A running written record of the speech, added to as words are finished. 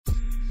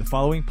The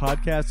following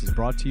podcast is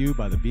brought to you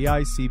by the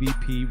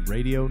BICBP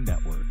Radio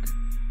Network.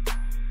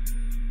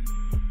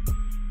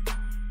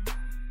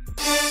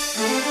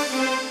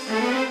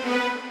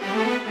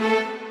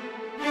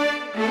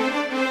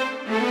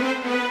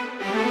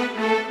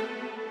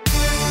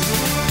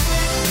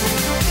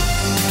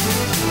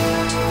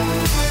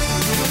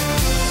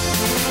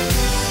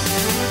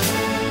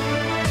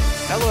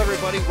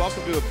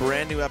 Welcome to a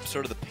brand new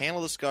episode of the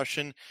Panel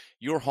Discussion,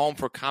 your home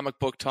for comic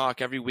book talk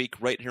every week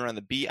right here on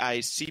the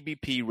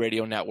BICBP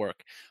Radio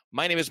Network.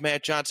 My name is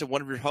Matt Johnson,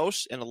 one of your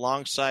hosts, and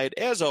alongside,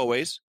 as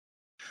always,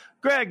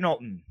 Greg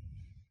Knowlton.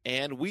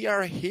 And we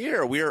are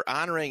here. We are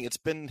honoring, it's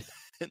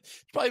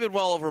probably been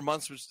well over a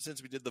month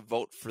since we did the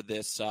vote for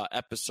this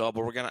episode,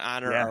 but we're going to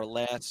honor our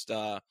last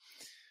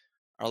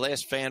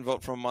fan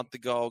vote from a month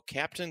ago.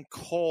 Captain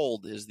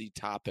Cold is the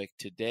topic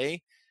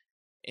today.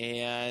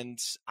 And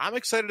I'm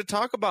excited to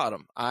talk about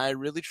him. I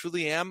really,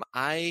 truly am.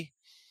 I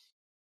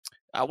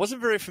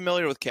wasn't very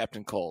familiar with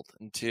Captain Cold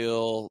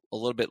until a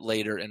little bit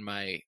later in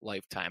my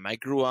lifetime. I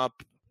grew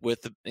up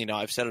with,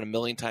 I've said it a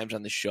million times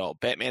on the show,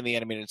 Batman the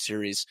Animated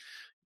Series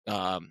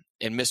and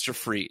Mr.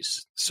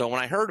 Freeze. So when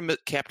I heard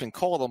Captain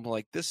Cold, I'm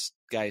like, this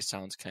guy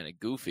sounds kind of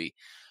goofy.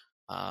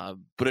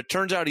 But it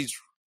turns out he's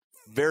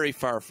very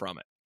far from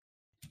it.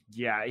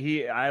 Yeah,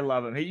 I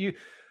love him.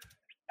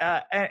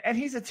 And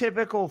he's a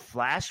typical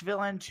Flash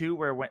villain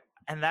too,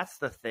 and that's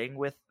the thing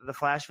with the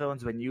Flash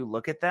villains, when you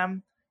look at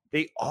them,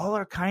 they all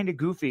are kind of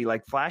goofy.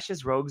 Like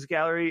Flash's Rogues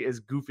Gallery is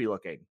goofy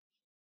looking.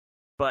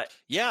 But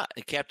yeah,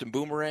 Captain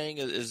Boomerang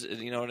is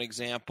an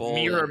example.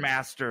 Mirror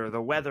Master,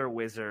 the Weather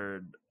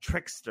Wizard,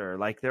 Trickster,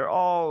 like they're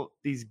all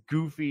these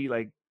goofy,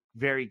 like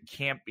very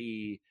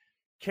campy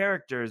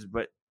characters,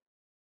 but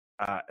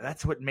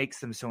that's what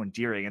makes them so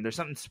endearing, and there's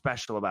something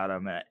special about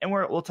them. And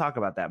we'll talk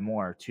about that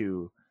more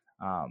too.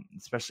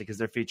 Especially because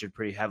they're featured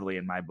pretty heavily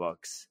in my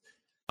books.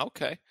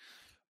 Okay.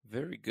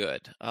 Very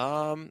good.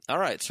 All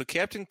right. So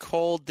Captain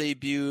Cold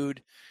debuted,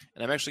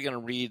 and I'm actually going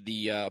to read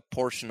the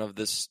portion of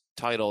this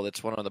title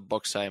that's one of the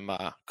books I'm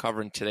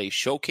covering today.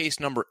 Showcase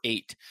number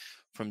 8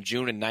 from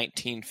June in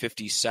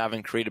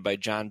 1957, created by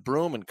John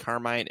Broome and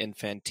Carmine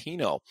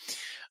Infantino.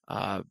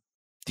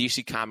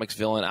 DC Comics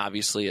villain,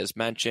 obviously, as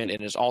mentioned,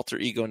 and his alter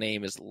ego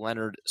name is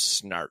Leonard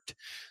Snart.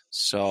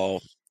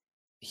 So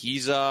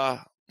he's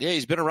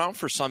he's been around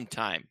for some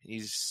time.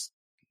 He's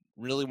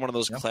really one of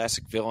those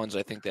classic villains,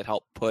 I think, that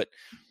helped put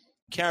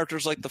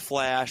characters like the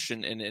Flash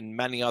and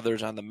many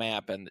others on the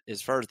map, and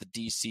as far as the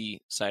DC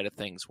side of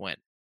things went.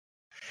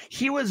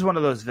 He was one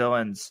of those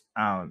villains,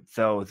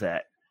 though,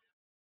 that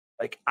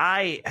like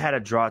I had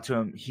a draw to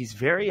him. He's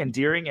very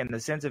endearing in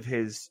the sense of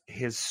his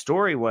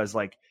story was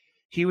like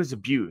he was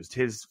abused.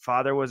 His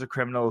father was a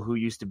criminal who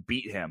used to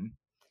beat him,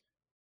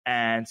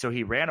 and so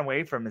he ran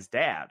away from his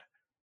dad.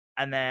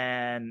 And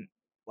then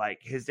like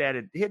his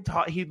dad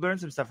he learned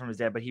some stuff from his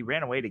dad, but he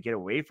ran away to get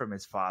away from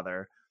his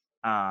father.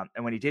 And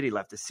when he did, he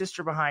left his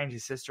sister behind.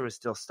 His sister was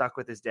still stuck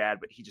with his dad,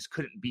 but he just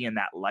couldn't be in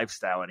that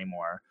lifestyle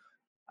anymore.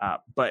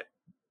 But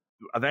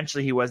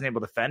eventually he wasn't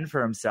able to fend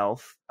for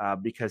himself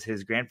because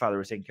his grandfather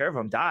was taking care of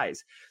him,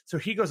 dies. So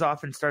he goes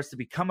off and starts to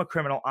become a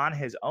criminal on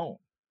his own.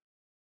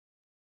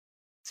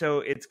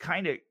 So it's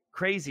kind of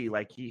crazy.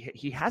 Like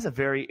he has a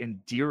very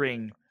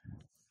endearing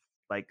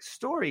like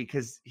story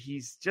because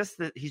he's just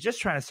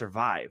trying to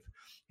survive.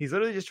 He's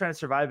literally just trying to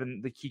survive,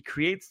 and he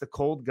creates the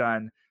cold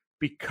gun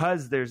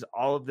because there's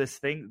all of these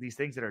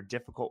things that are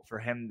difficult for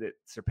him to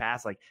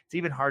surpass. Like it's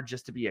even hard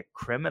just to be a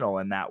criminal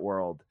in that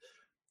world,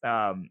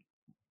 and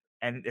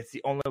it's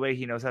the only way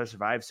he knows how to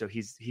survive. So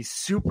he's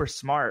super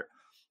smart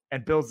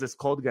and builds this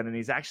cold gun, and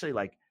he's actually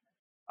like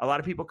a lot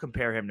of people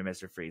compare him to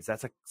Mr. Freeze.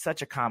 That's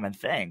such a common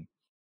thing.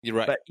 You're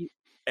right,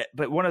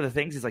 but one of the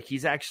things is like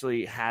he's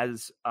actually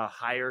has a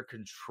higher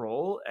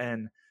control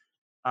and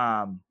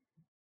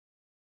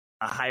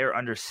a higher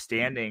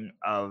understanding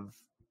of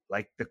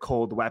like the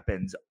cold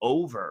weapons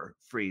over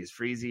Freeze.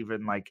 Freeze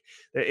even like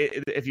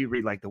if you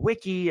read like the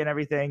wiki and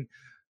everything,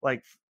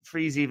 like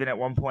Freeze even at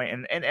one point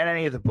and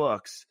any of the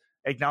books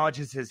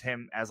acknowledges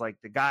him as like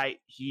the guy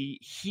he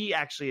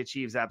actually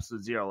achieves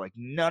absolute zero. Like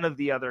none of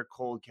the other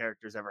cold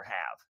characters ever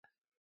have.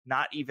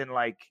 Not even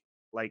like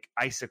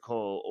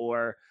Icicle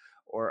or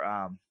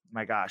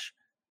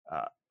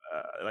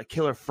like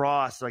Killer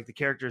Frost, like the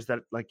characters that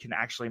like can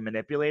actually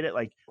manipulate it.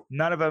 Like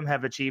none of them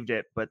have achieved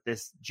it, but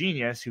this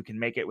genius who can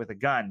make it with a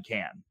gun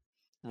can.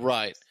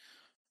 Right.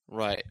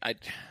 I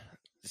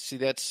see.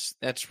 That's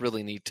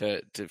really neat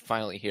to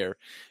finally hear.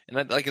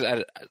 And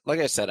like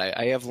I said,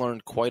 I have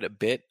learned quite a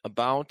bit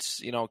about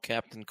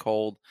Captain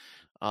Cold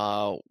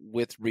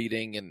with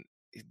reading, and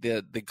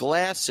the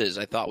glasses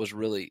I thought was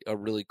really a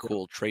really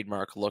cool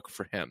trademark look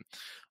for him.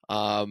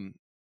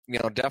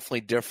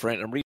 Definitely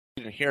different. I'm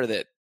reading here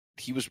that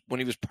when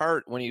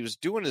he was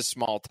doing his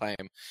small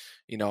time,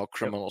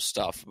 criminal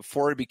stuff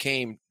before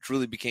he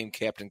truly became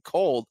Captain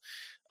Cold.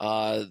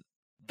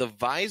 The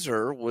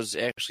visor was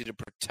actually to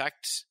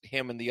protect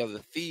him and the other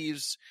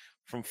thieves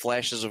from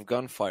flashes of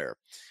gunfire.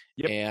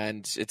 Yep.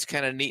 And it's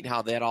kind of neat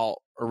how that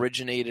all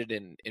originated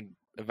and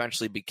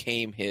eventually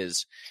became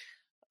his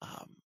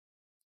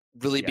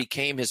really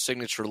became his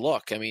signature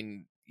look. I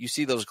mean, you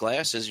see those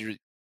glasses, you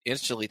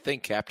instantly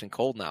think Captain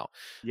Cold now.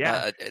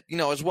 Yeah.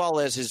 As well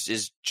as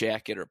his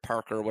jacket or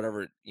parka or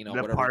whatever, The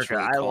whatever parka, it's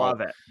really I called.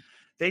 love it.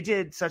 They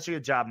did such a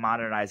good job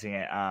modernizing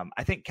it.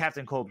 I think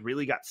Captain Cold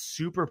really got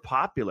super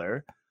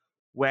popular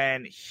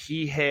when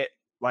he hit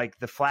like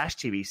the Flash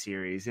TV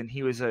series, and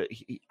he was on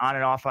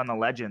and off on the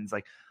Legends.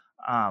 Like,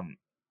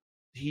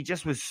 he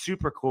just was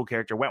super cool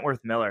character. Wentworth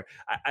Miller,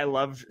 I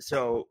loved.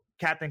 So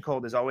Captain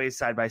Cold is always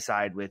side by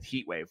side with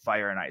Heatwave,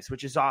 Fire and Ice,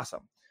 which is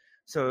awesome.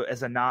 So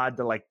as a nod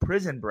to like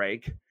Prison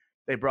Break,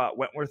 they brought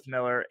Wentworth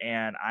Miller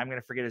and I'm going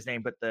to forget his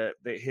name, but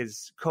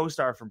his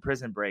co-star from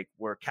Prison Break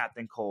were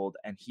Captain Cold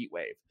and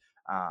Heatwave,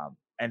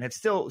 and have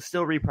still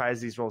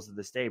reprised these roles to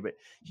this day. But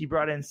he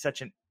brought in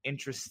such an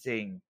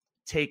interesting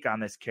take on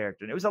this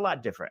character, and it was a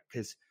lot different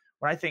because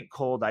when I think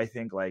Cold, I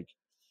think like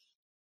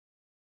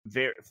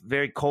very,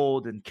 very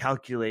cold and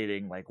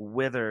calculating, like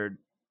withered.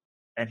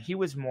 And he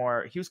was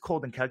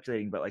cold and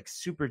calculating, but like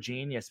super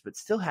genius, but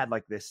still had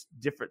like this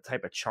different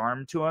type of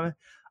charm to him,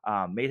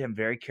 made him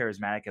very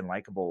charismatic and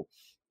likable.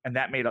 And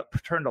that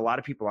turned a lot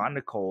of people on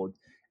to Cold.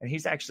 And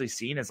he's actually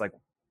seen as like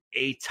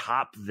a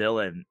top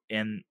villain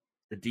in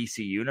the DC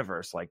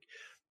universe. Like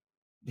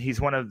he's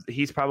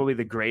probably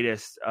the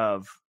greatest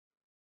of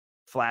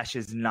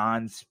Flash's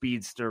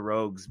non-speedster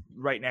rogues,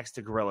 right next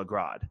to Gorilla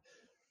Grodd,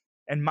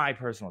 in my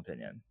personal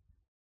opinion.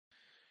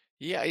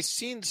 Yeah, I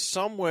seen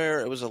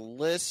somewhere it was a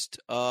list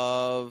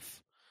of,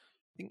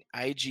 I think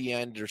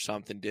IGN or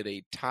something did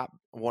a top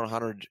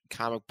 100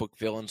 comic book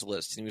villains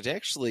list, and he was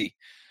actually,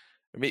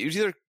 it was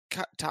either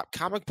top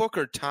comic book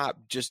or top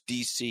just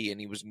DC,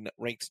 and he was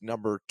ranked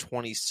number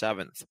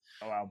 27th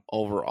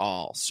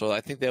overall. So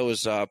I think that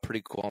was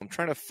pretty cool. I'm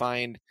trying to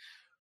find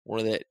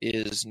where that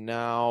is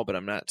now, but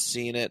I'm not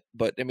seeing it.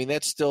 But I mean,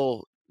 that's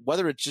still,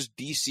 whether it's just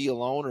DC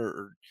alone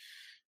or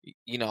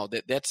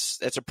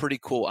that's a pretty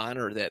cool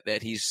honor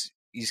that he's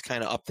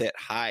kind of up that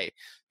high,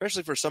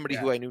 especially for somebody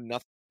who I knew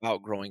nothing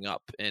about growing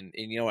up. And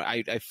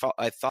I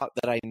thought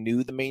that I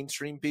knew the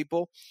mainstream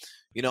people,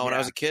 when I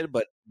was a kid,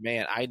 but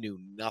man, I knew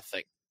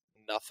nothing.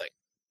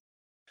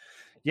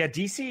 Yeah,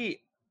 DC,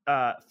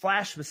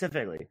 Flash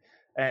specifically,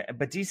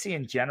 but DC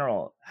in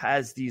general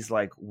has these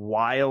like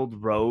wild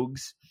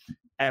rogues.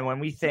 And when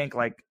we think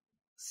like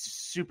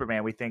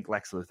Superman, we think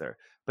Lex Luthor,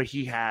 but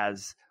he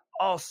has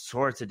all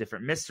sorts of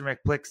different Mr.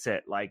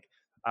 McPlixit, like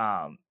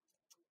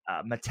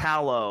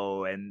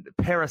Metallo and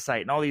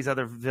Parasite and all these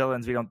other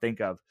villains we don't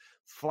think of.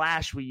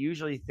 Flash, we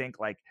usually think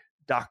like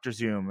Dr.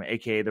 Zoom,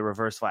 aka the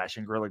Reverse Flash,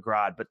 and Gorilla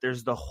Grodd, but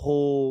there's the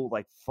whole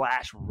like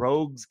Flash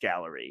rogues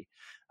gallery,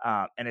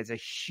 and it's a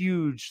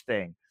huge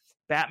thing.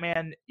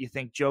 Batman, you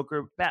think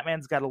Joker,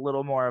 Batman's got a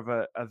little more of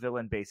a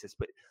villain basis,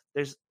 but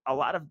there's a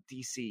lot of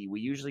DC. We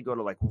usually go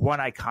to like one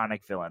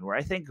iconic villain, where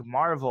I think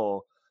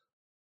Marvel,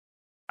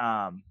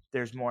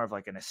 there's more of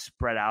like a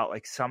spread out,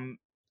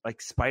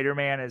 like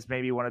Spider-Man is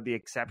maybe one of the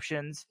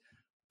exceptions,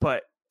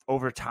 but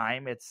over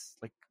time it's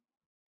like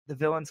the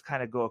villains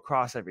kind of go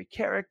across every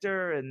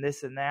character and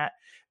this and that.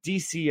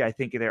 DC, I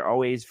think they're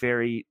always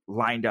very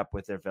lined up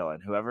with their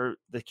villain, whoever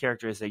the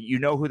character is, that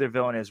who their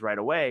villain is right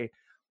away.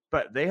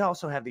 But they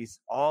also have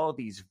all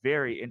these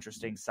very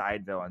interesting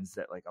side villains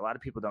that like a lot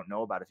of people don't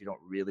know about if you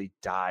don't really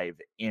dive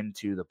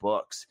into the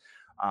books.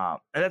 And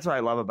that's what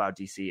I love about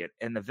DC.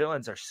 And the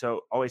villains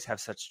always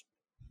have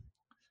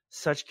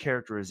such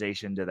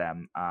characterization to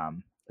them.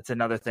 It's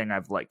another thing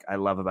I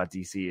love about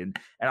DC, and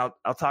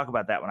I'll talk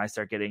about that when I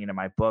start getting into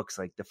my books.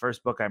 Like the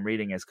first book I'm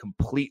reading is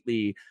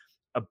completely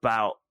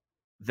about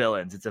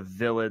villains. It's a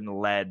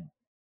villain-led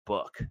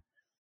book,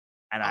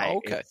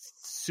 and it's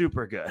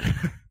super good.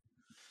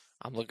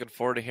 I'm looking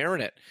forward to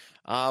hearing it.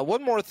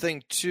 One more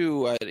thing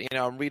too,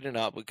 I'm reading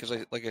up because,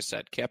 like I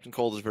said, Captain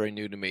Cold is very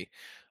new to me.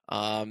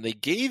 They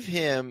gave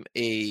him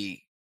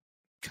a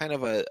kind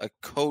of a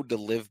code to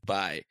live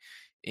by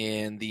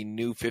in the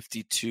New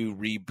 52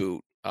 reboot.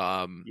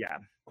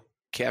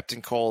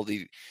 Captain Cold,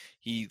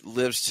 he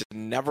lives to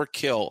never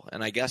kill,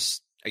 and I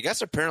guess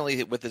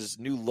apparently with his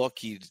new look,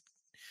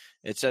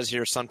 it says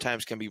here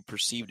sometimes can be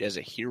perceived as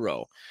a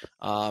hero.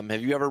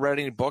 Have you ever read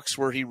any books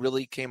where he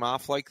really came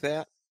off like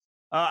that?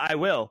 I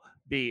will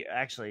be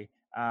actually.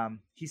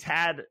 He's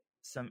had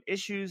some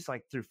issues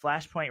like through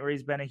Flashpoint where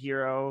he's been a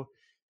hero.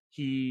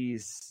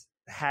 He's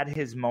had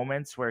his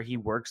moments where he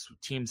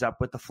teams up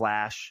with the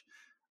Flash.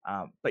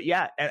 But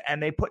yeah,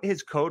 and they put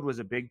his code was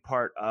a big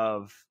part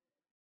of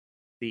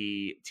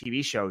the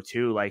TV show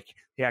too. Like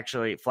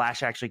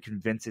Flash actually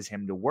convinces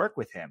him to work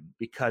with him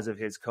because of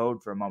his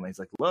code for a moment. He's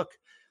like, look,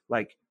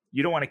 like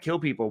you don't want to kill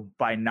people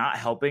by not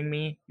helping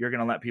me. You're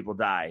going to let people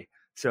die.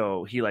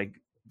 So he like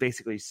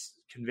basically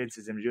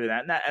convinces him to do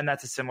that. And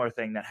that's a similar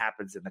thing that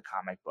happens in the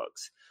comic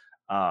books.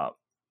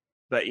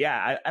 But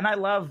yeah, I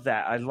love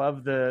that. I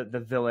love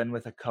the villain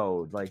with a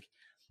code. Like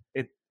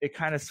it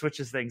kind of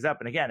switches things up.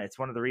 And again, it's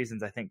one of the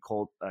reasons I think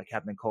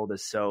Captain Cold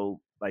is so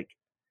like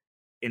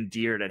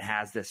endeared and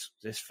has this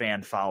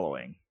fan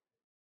following.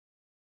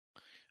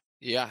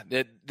 Yeah,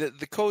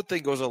 the code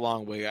thing goes a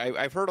long way.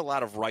 I've heard a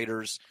lot of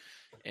writers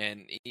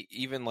and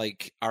even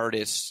like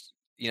artists,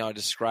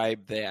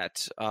 describe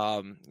that.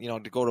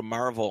 To go to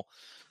Marvel,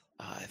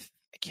 I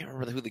can't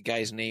remember who the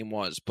guy's name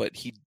was, but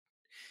he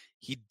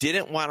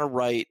didn't want to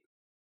write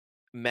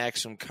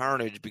Maximum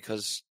Carnage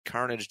because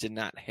Carnage did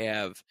not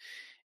have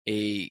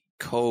a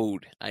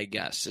code, I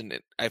guess. And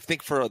I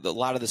think for a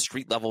lot of the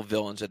street level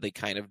villains that they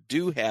kind of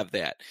do have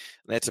that.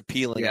 And that's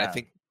appealing. Yeah.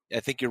 I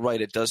think you're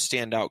right. It does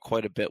stand out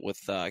quite a bit with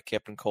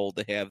Captain Cold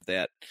to have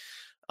that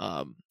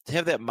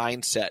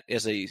mindset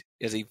as a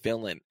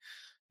villain.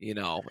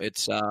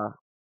 It's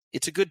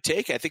a good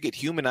take. I think it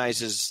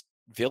humanizes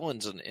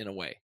villains in a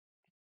way.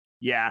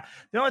 Yeah.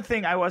 The only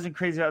thing I wasn't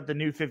crazy about the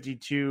New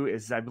 52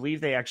 is I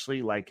believe they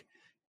actually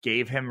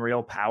gave him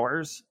real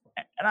powers.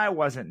 And I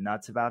wasn't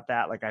nuts about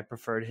that. Like, I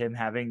preferred him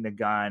having the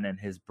gun and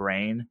his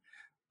brain.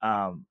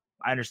 I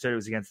understood it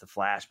was against the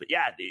Flash, but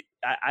yeah,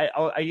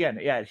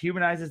 it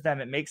humanizes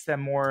them. It makes them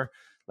more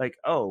like,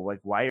 oh, like,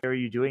 why are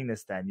you doing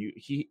this then?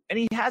 He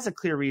has a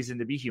clear reason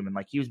to be human.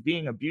 Like, he was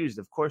being abused.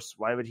 Of course,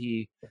 why would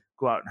he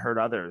go out and hurt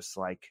others?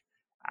 Like,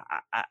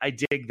 I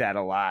dig that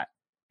a lot.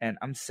 And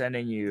I'm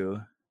sending you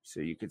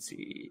so you could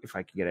see if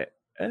I can get it.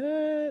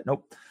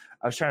 Nope.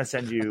 I was trying to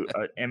send you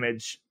an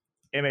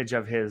image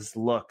of his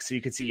look so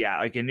you could see,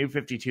 like in New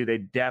 52 they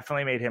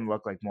definitely made him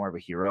look like more of a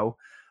hero.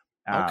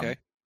 Okay.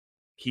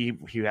 He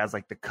has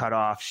like the cut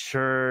off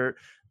shirt,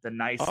 the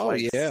nice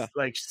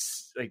like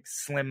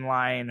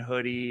slimline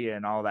hoodie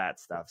and all that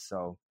stuff.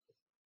 So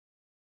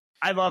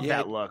I love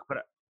that look,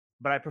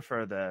 but I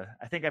prefer the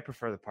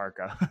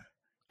parka.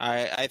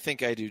 I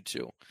think I do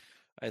too.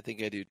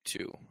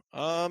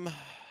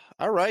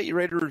 All right, you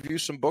ready to review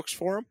some books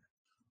for him?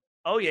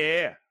 Oh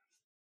yeah.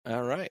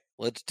 All right,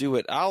 let's do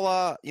it.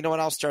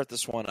 I'll start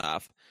this one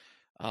off.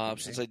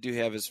 Since I do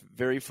have his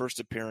very first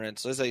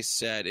appearance. As I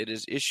said, it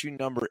is issue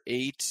number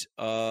 8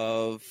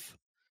 of,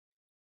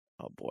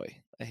 oh boy,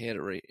 I had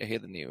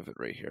the name of it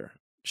right here.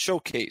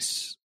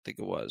 Showcase, I think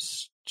it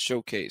was.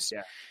 Showcase.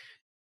 Yeah.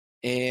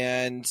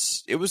 And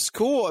it was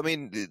cool. I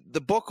mean,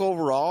 the book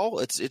overall,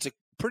 it's a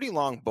pretty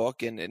long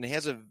book, and it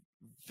has a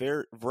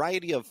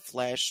variety of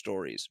Flash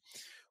stories,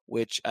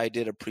 which I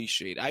did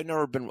appreciate. I've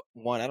never been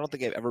one. I don't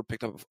think I've ever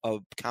picked up a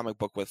comic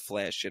book with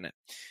Flash in it,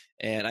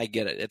 and I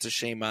get it. It's a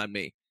shame on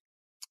me.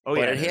 Oh,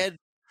 but yeah.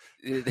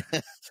 it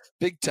had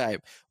big time.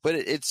 But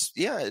it's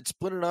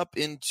split it up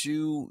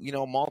into,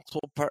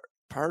 multiple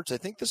parts. I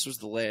think this was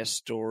the last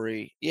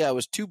story. Yeah, it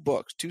was 2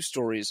 books, 2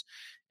 stories,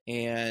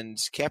 and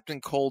Captain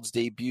Cold's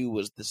debut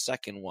was the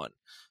second one.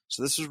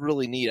 So this was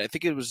really neat. I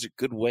think it was a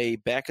good way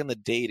back in the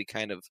day to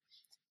kind of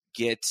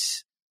get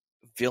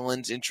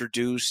villains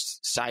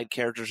introduced, side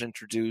characters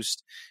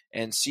introduced,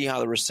 and see how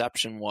the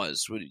reception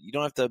was. You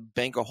don't have to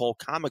bank a whole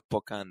comic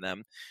book on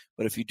them,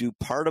 but if you do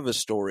part of a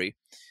story,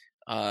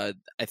 I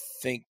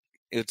think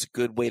it's a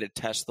good way to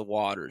test the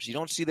waters. You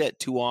don't see that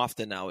too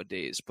often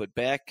nowadays, but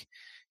back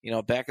in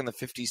the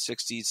 50s,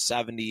 60s,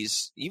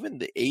 70s, even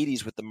the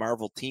 80s with the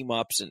Marvel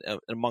team-ups and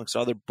amongst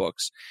other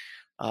books,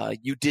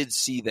 you did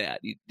see that.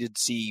 You did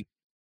see,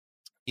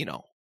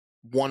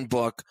 one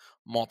book,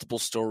 multiple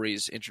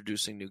stories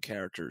introducing new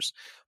characters.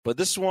 But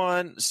this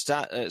one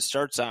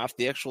starts off,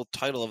 the actual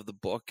title of the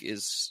book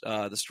is,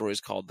 the story is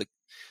called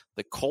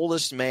The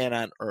Coldest Man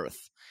on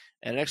Earth.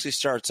 And it actually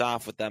starts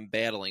off with them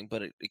battling,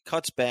 but it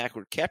cuts back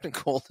where Captain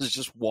Cold is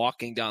just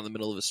walking down the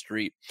middle of the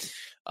street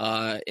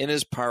in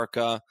his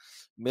parka,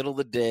 middle of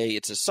the day.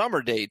 It's a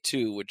summer day,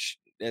 too, which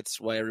that's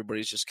why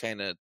everybody's just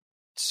kind of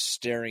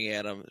staring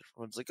at him.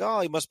 Everyone's like, oh,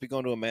 he must be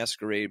going to a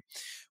masquerade.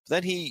 But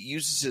then he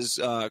uses his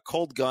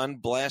cold gun,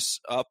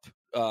 blasts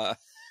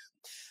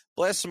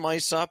some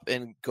ice up,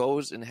 and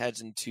goes and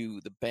heads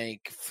into the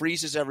bank,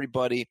 freezes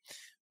everybody,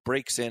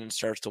 breaks in, and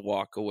starts to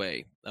walk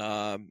away.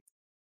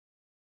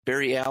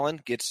 Barry Allen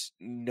gets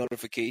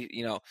notified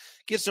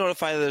that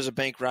there's a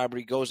bank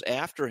robbery, goes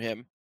after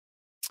him,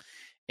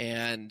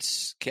 and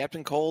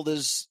Captain Cold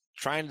is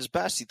trying his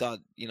best. He thought,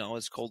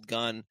 his cold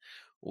gun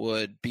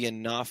would be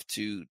enough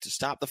to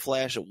stop the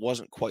Flash. It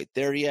wasn't quite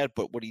there yet,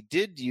 but what he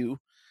did do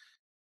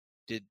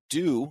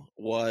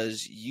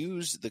was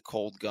use the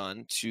cold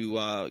gun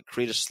to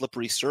create a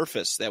slippery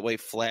surface. That way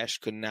Flash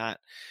could not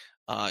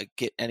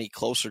get any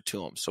closer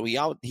to him. So he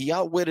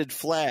outwitted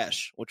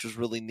Flash, which was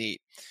really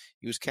neat.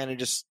 It was kind of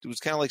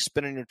like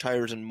spinning your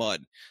tires in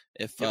mud,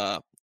 if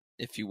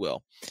you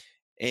will.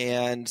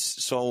 And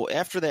so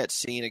after that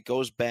scene, it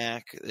goes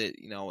back,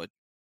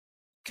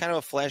 kind of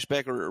a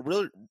flashback, or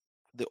really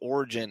the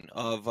origin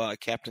of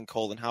Captain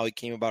Cold and how he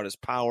came about his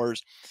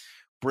powers,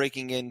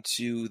 breaking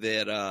into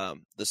that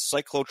the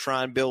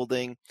cyclotron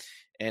building,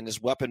 and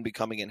his weapon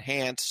becoming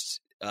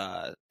enhanced.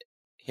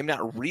 Him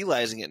not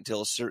realizing it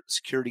until a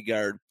security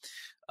guard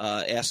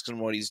asks him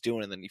what he's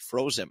doing, and then he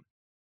froze him.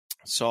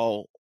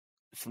 So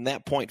from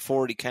that point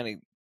forward, he kind of,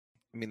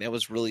 that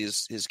was really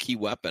his key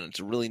weapon.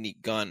 It's a really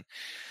neat gun.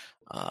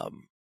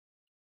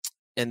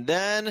 And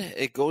then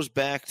it goes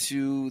back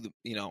to,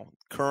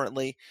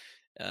 currently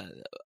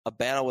a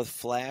battle with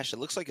Flash. It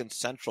looks like in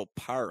Central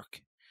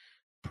Park,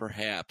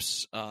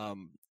 perhaps. But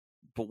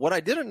what I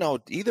didn't know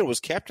either was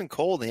Captain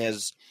Cold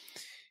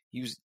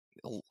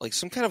like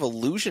some kind of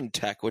illusion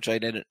tech, which I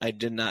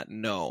did not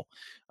know.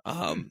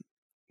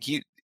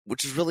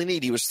 Which is really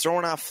neat. He was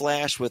throwing off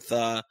Flash with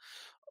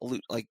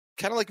like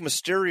kind of like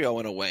Mysterio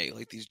in a way,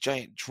 like these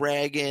giant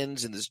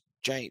dragons and this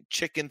giant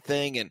chicken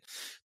thing, and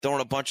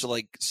throwing a bunch of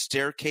like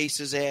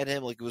staircases at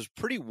him. Like it was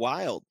pretty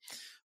wild.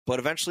 But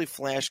eventually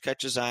Flash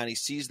catches on. He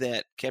sees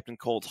that Captain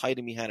Cold's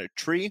hiding behind a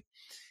tree,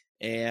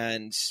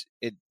 and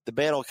the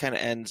battle kind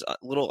of ends a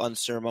little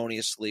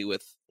unceremoniously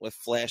with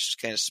Flash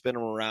just kind of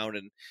spinning him around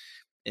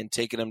and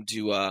taking him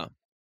to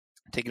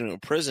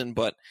prison.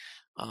 But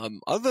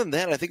other than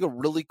that, I think a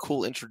really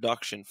cool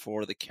introduction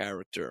for the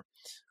character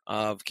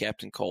of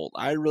Captain Cold.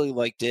 I really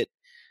liked it.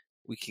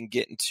 We can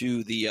get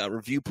into the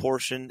review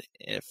portion.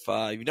 If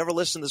you've never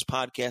listened to this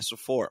podcast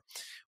before,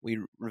 we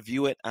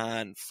review it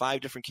on 5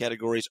 different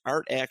categories: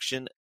 art,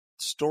 action,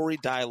 story,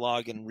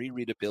 dialogue, and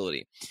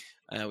rereadability.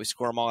 We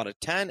score them all out of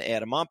 10,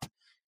 add them up,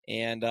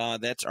 and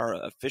that's our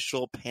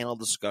official panel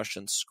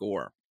discussion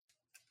score.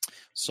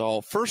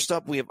 So first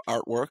up, we have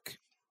artwork.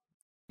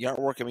 The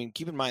artwork, I mean,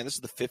 keep in mind, this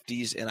is the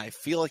 50s, and I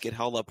feel like it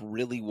held up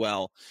really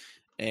well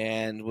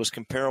and was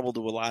comparable to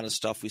a lot of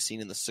stuff we've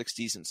seen in the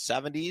 60s and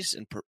 70s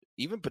and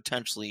even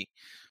potentially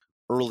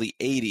early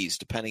 80s,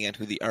 depending on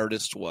who the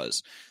artist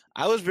was.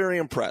 I was very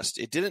impressed.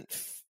 It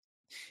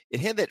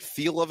had that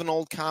feel of an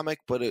old comic,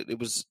 but it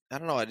was, I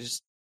don't know, I'm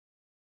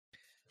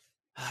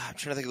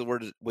trying to think of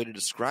the way to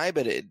describe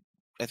it.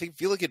 I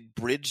feel like it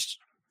bridged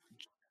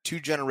 2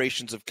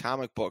 generations of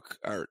comic book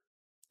art.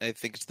 I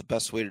think it's the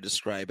best way to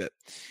describe it.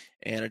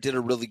 And it did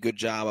a really good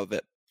job of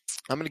it.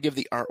 I'm going to give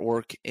the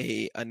artwork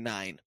a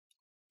 9.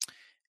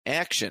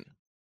 Action.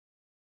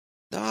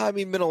 I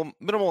mean,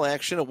 minimal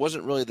action. It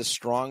wasn't really the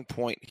strong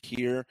point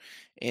here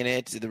in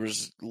it. There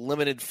was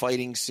limited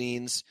fighting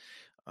scenes.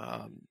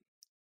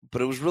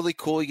 But it was really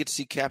cool. You get to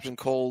see Captain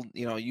Cold,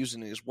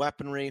 using his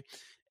weaponry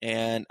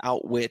and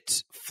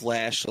outwit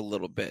Flash a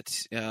little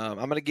bit. I'm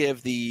going to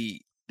give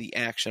the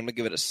action, I'm going to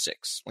give it a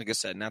 6. Like I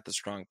said, not the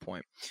strong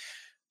point.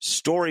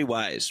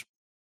 Story-wise,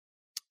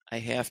 I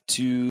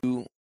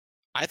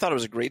thought it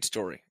was a great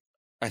story.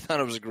 I thought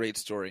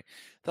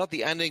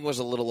the ending was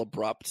a little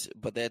abrupt,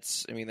 but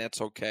that's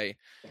okay.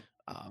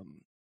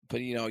 But,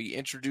 you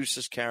introduce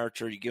this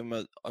character, you give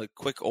him a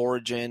quick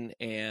origin,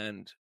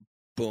 and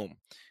boom.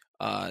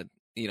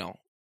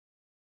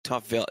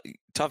 Tough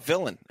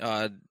villain,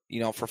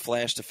 for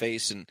Flash to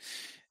face.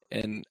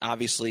 And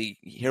obviously,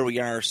 here we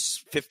are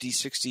 50,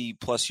 60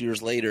 plus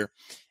years later,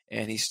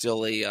 and he's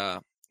still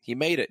he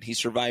made it. He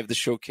survived the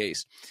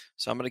showcase.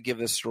 So I'm going to give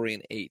this story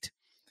an 8.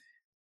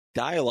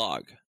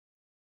 Dialogue.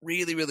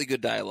 Really, really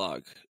good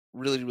dialogue.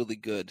 Really, really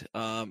good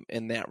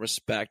in that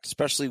respect,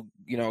 especially,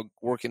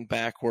 working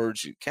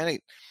backwards.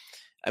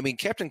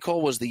 Captain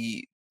Cole was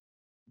the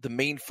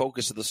main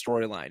focus of the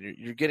storyline.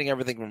 You're getting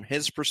everything from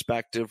his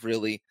perspective,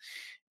 really,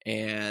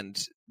 and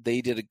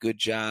they did a good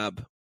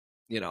job,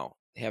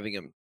 having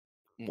him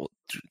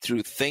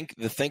through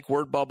the think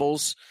word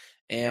bubbles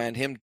and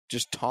him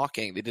just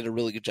talking. They did a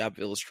really good job of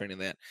illustrating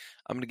that.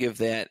 I'm going to give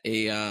that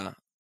a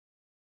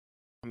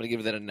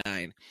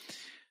 9.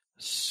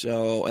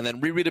 So, and then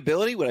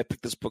rereadability, would I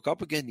pick this book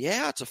up again?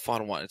 Yeah, it's a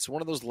fun one. It's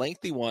one of those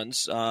lengthy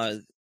ones.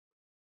 And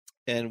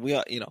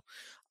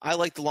I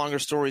like the longer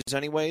stories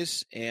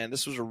anyways. And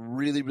this was a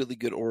really, really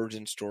good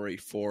origin story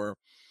for,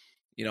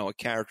 a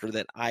character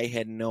that I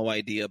had no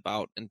idea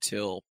about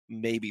until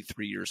maybe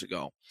 3 years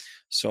ago.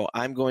 So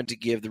I'm going to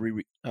give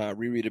the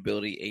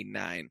rereadability a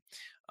 9,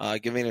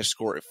 giving it a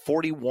score of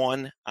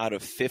 41 out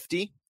of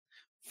 50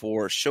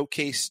 for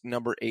showcase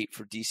number 8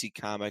 for DC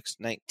Comics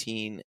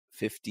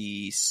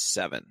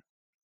 1957.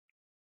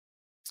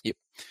 Yep.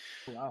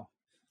 Wow.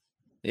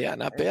 Yeah,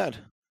 not bad.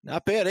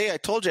 Not bad. Hey, I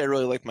told you I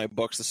really like my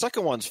books. The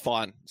second one's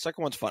fun. I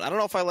don't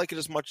know if I like it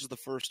as much as the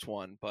first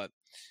one, but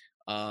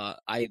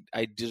I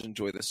did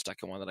enjoy the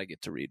second one that I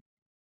get to read.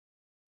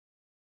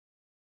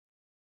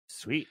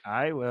 Sweet.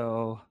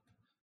 I'll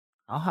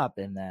hop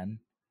in then.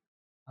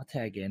 I'll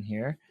tag in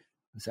here.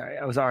 I'm sorry,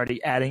 I was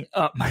already adding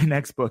up my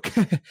next book.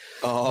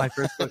 My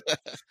first book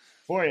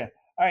for you.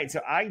 All right,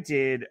 so I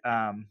did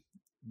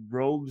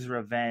Rogue's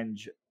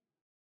Revenge.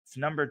 It's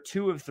number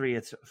 2 of 3.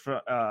 It's for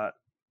a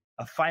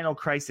Final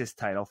Crisis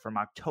title from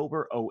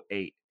October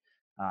 2008.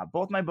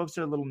 Both my books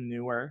are a little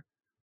newer,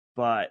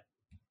 but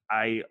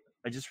I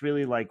just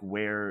really like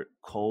where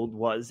Cold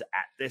was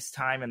at this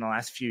time in the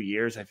last few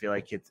years. I feel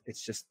like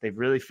it's just they've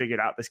really figured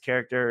out this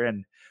character,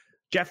 and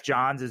Jeff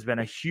Johns has been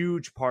a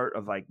huge part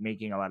of like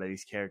making a lot of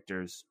these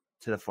characters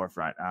to the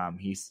forefront.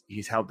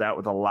 He's helped out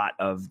with a lot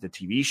of the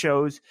TV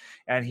shows,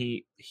 and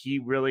he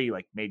really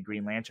like made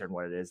Green Lantern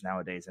what it is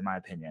nowadays, in my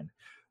opinion.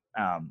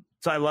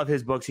 So I love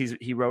his books.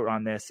 He wrote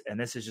on this, and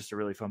this is just a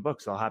really fun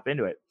book. So I'll hop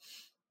into it.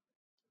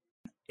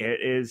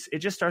 It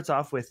just starts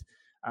off with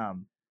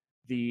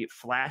the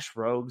Flash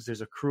Rogues.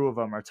 There's a crew of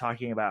them are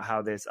talking about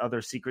how this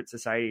other secret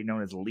society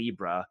known as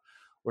Libra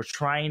were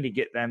trying to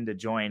get them to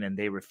join, and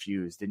they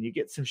refused. And you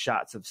get some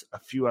shots of a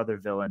few other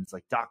villains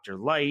like Dr.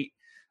 Light.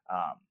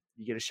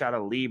 You get a shot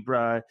of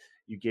Libra.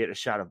 You get a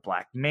shot of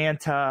Black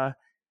Manta.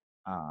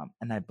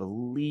 and I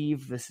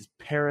believe this is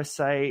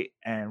Parasite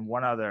and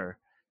one other.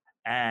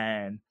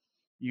 And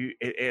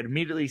it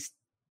immediately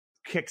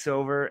kicks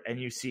over, and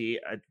you see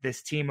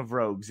this team of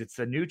rogues. It's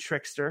the new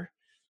Trickster.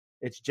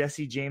 It's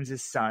Jesse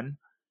James's son,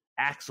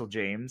 Axel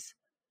James,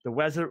 the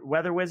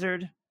Weather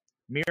Wizard,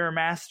 Mirror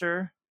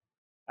Master,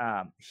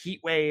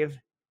 Heat Wave,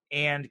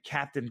 and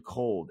Captain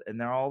Cold.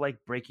 And they're all like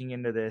breaking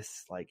into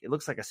this, like, it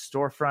looks like a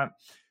storefront,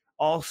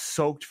 all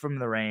soaked from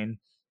the rain.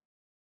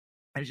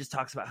 And it just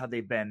talks about how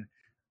they've been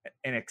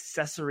an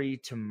accessory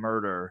to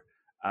murder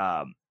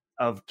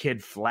of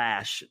Kid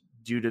Flash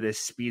due to this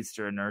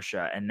speedster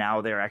Inertia. And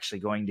now they're actually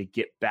going to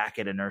get back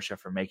at Inertia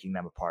for making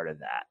them a part of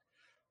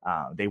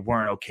that. They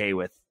weren't okay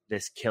with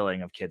this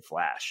killing of Kid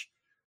Flash.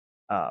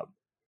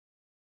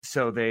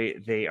 So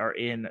they are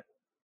in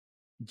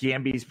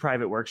Gambi's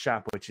private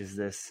workshop, which is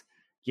this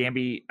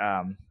Gambi.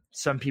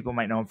 Some people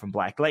might know him from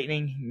Black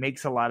Lightning. He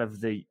makes a lot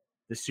of the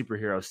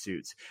superhero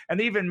suits, and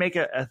they even make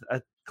a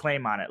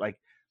claim on it. Like,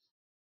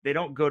 they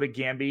don't go to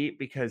Gambi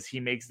because he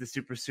makes the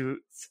super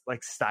suits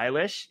like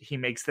stylish. He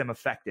makes them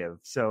effective.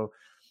 So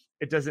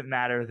it doesn't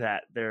matter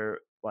that they're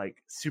like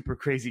super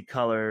crazy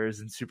colors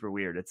and super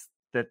weird. It's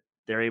that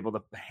they're able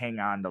to hang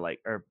on to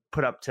or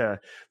put up to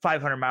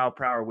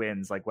 500-mile-per-hour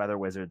winds, like Weather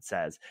Wizard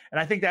says. And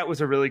I think that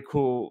was a really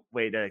cool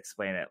way to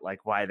explain it,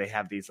 like why they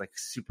have these like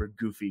super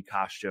goofy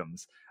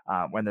costumes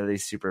when they're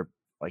these super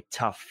like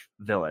tough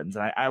villains.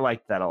 And I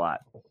liked that a lot.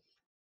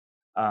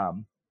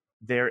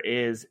 There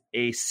is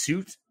a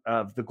suit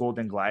of the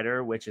Golden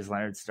Glider, which is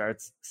Leonard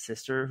Stark's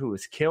sister, who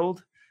was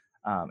killed.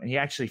 And he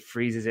actually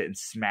freezes it and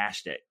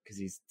smashed it because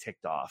he's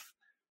ticked off.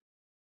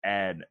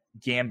 And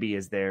Gambi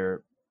is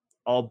there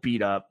all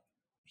beat up.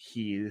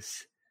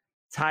 He's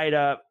tied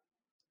up.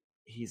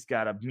 He's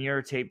got a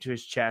mirror taped to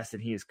his chest,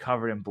 and he is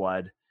covered in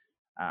blood.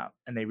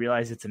 And they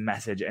realize it's a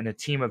message. And a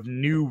team of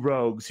new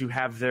rogues who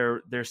have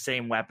their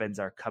same weapons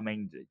are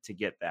coming to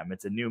get them.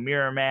 It's a new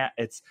Mirror Man.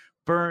 It's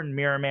Burn,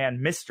 Mirror Man,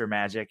 Mr.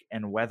 Magic,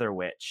 and Weather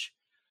Witch,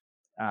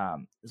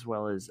 as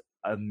well as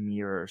a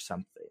mirror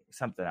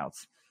something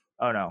else.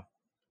 Oh no.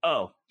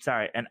 Oh,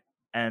 sorry.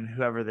 And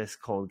whoever this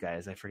Cold guy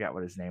is, I forgot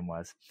what his name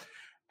was.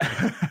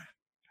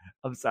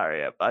 I'm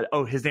sorry.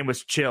 His name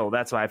was Chill.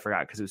 That's why I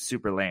forgot, because it was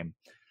super lame.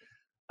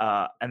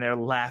 And they're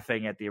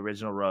laughing at the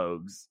original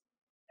rogues.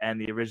 And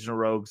the original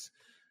rogues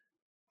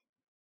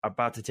are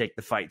about to take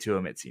the fight to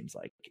him, it seems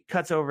like. It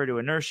cuts over to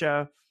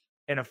Inertia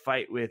in a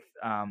fight with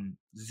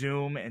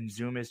Zoom. And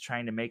Zoom is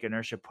trying to make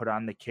Inertia put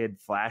on the Kid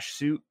Flash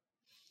suit.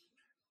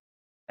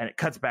 And it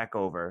cuts back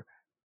over.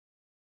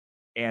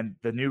 And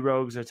the new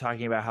rogues are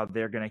talking about how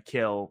they're going to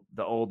kill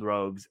the old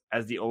rogues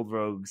as the old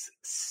rogues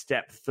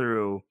step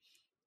through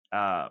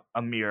a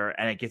mirror,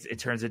 and it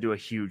turns into a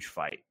huge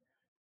fight.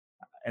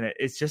 And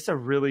it's just a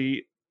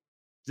really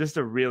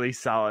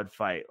solid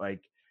fight.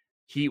 Like,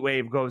 Heat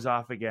Wave goes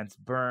off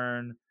against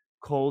Burn,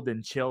 Cold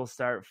and Chill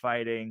start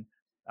fighting,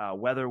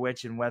 Weather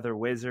Witch and Weather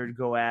Wizard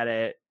go at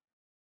it,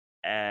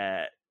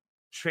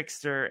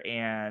 Trickster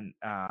and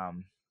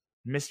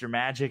Mr.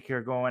 Magic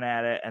are going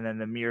at it, and then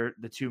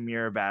the two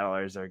mirror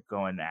battlers are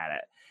going at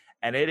it.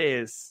 And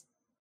it's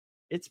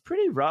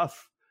pretty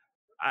rough.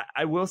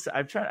 I will say,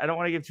 I don't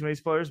want to give too many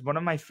spoilers. One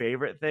of my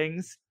favorite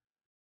things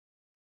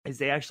is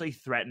they actually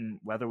threaten,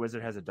 Weather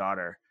Wizard has a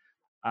daughter,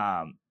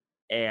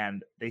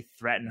 and they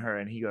threaten her,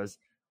 and he goes,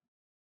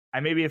 I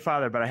may be a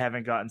father, but I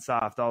haven't gotten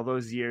soft. All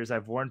those years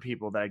I've warned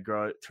people that I'd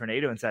grow a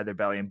tornado inside their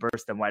belly and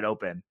burst them wide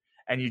open.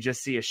 And you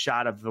just see a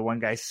shot of the one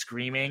guy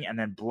screaming and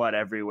then blood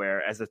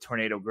everywhere as the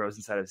tornado grows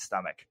inside of his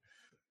stomach.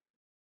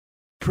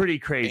 Pretty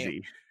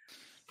crazy.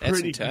 That's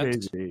pretty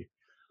intense. Crazy.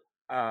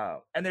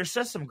 And there's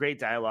just some great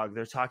dialogue.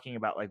 They're talking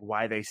about like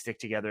why they stick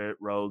together at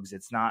Rogues.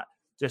 It's not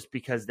just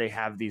because they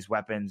have these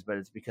weapons, but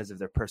it's because of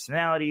their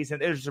personalities.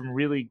 And there's some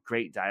really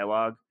great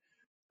dialogue.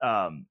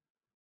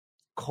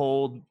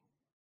 Cold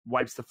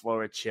wipes the floor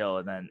with Chill,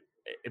 and then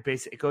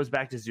it goes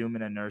back to Zoom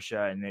and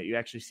Inertia, and you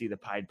actually see the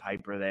Pied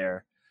Piper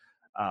there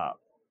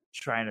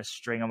trying to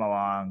string them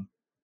along.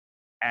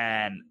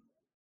 And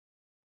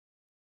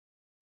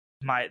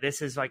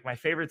this is like my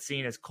favorite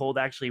scene is Cold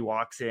actually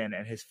walks in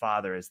and his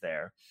father is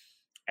there.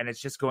 And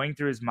it's just going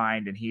through his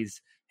mind, and him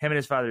and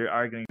his father are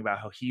arguing about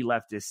how he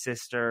left his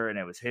sister and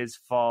it was his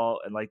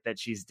fault, and like that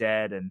she's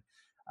dead, and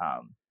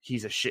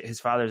his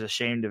father's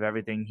ashamed of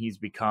everything he's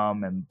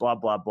become, and blah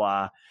blah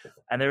blah.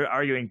 And they're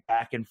arguing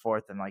back and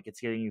forth, and like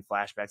it's getting you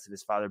flashbacks of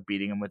his father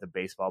beating him with a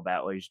baseball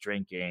bat while he's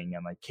drinking,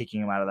 and like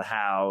kicking him out of the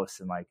house,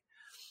 and like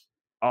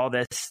all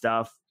this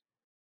stuff.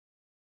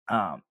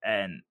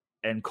 And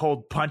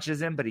Cold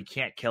punches him, but he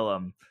can't kill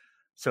him,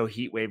 so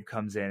Heat Wave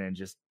comes in and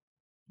just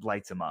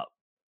lights him up.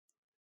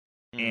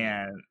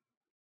 And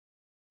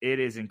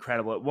it is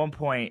incredible. At one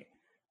point,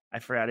 I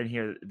forgot in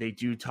here, they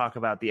do talk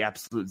about the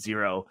Absolute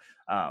Zero.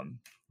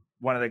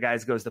 One of the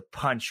guys goes to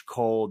punch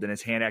Cold, and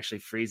his hand actually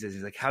freezes.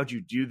 He's like, how'd you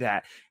do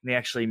that? And they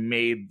actually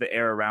made the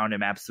air around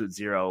him Absolute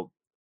Zero,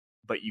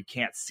 but you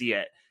can't see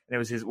it. And it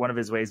was one of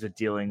his ways of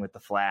dealing with the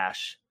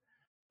Flash.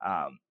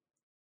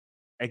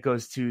 It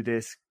goes to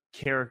this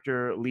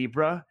character,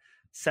 Libra,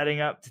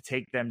 setting up to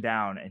take them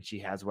down, and she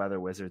has Weather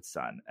Wizard's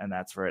son, and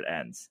that's where it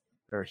ends.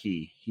 Or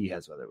he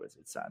has Weather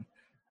Wizard's son.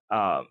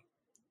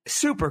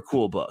 Super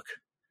cool book.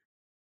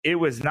 It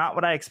was not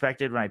what I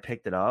expected when I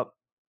picked it up,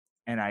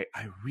 and I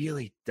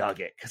really dug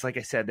it because, like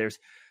I said,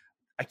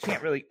 I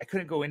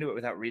couldn't go into it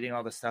without reading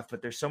all the stuff,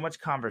 but there's so much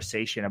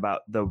conversation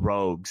about the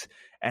rogues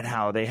and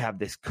how they have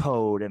this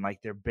code and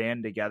like they're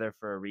band together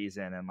for a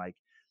reason, and like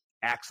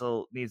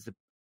Axel needs to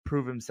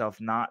prove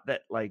himself, not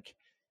that like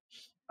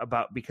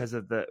about because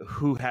of the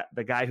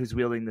guy who's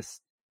wielding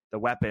the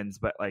weapons,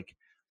 but like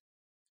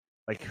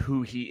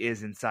who he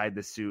is inside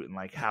the suit and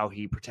like how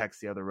he protects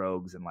the other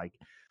rogues, and like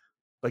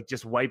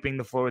just wiping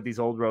the floor with these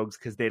old rogues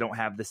because they don't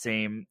have the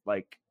same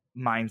like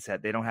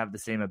mindset, they don't have the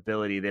same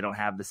ability, they don't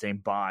have the same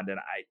bond, and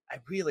I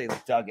really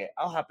dug it.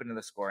 I'll hop into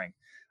the scoring.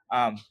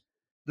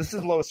 This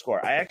is lowest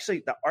score.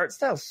 The art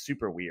style is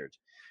super weird.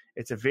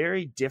 It's a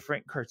very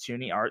different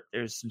cartoony art.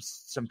 There's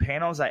some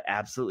panels I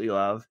absolutely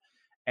love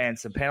and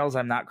some panels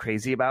I'm not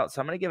crazy about, so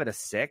I'm going to give it a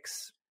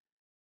 6.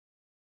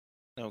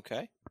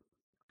 Okay.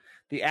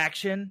 The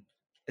action,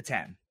 a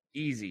 10.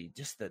 Easy.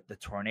 Just the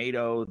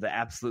tornado, the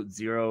absolute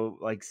zero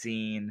like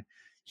scene,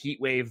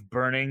 heat wave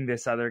burning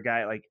this other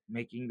guy, like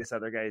making this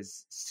other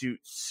guy's suit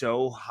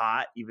so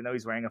hot, even though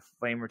he's wearing a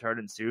flame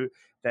retardant suit,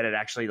 that it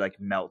actually like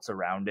melts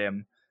around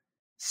him.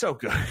 So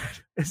good.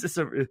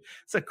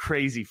 It's a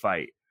crazy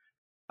fight.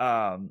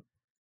 And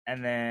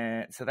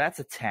then so that's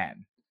a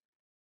 10.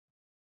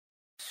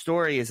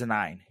 Story is a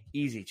 9.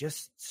 Easy.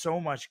 Just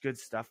so much good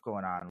stuff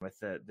going on with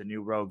the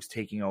new rogues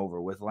taking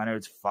over, with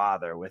Leonard's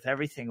father, with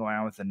everything going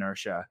on with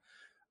Inertia.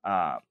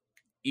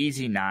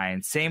 Easy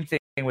 9. Same thing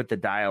with the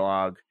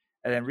dialogue.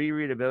 And then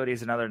rereadability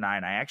is another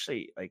 9. I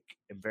actually am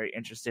very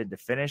interested to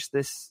finish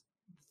this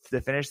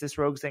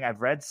rogues thing.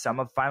 I've read some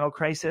of Final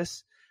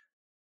Crisis.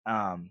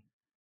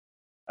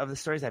 Of the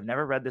stories, I've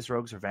never read this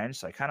Rogue's Revenge,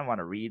 so I kind of want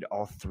to read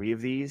all 3 of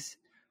these.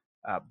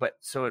 But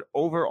so an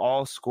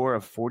overall score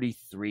of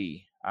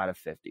 43 out of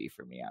 50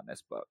 for me on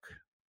this book.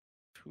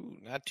 Ooh,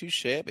 not too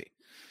shabby.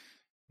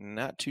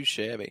 Not too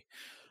shabby.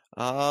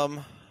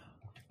 All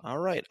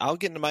right. I'll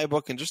get into my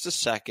book in just a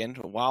second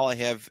while I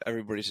have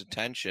everybody's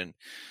attention.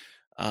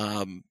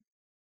 I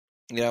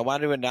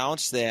wanted to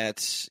announce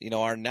that,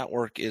 our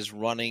network is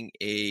running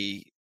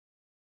a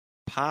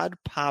Pod,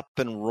 Pop,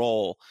 and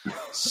Roll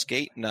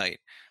skate night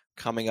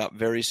coming up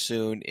very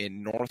soon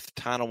in North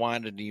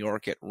Tonawanda, New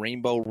York at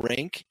Rainbow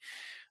Rink.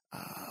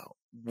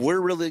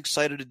 We're really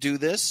excited to do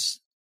this.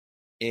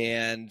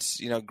 And,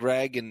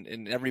 Greg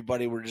and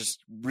everybody, we're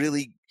just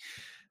really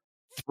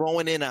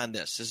throwing in on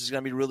this. This is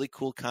going to be a really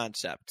cool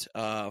concept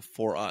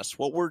for us.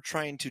 What we're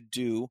trying to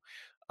do,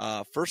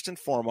 first and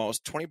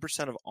foremost,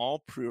 20% of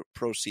all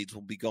proceeds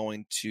will be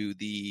going to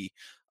the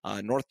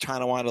North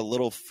Tonawanda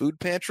Little Food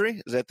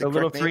Pantry. Is that the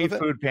correct name of it? Little Free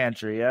Food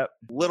Pantry, yep.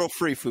 Little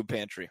Free Food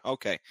Pantry.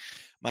 Okay.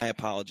 My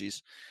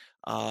apologies.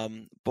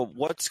 But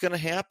what's going to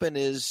happen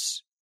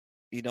is,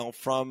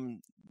 from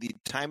the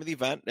time of the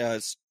event,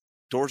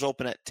 doors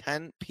open at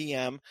 10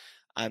 p.m.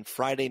 on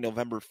Friday,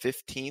 November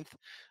 15th.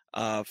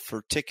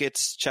 For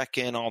tickets,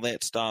 check-in, all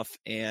that stuff,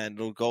 and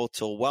it'll go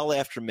till well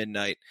after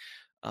midnight.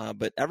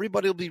 But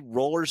everybody will be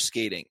roller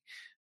skating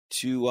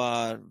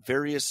to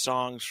various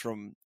songs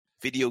from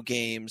video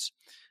games,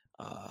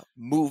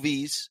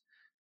 movies,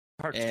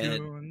 cartoons,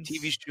 and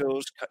TV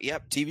shows.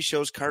 Yep, TV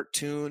shows,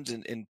 cartoons,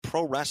 and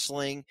pro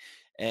wrestling,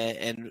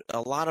 and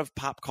a lot of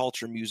pop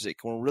culture music.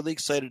 We're really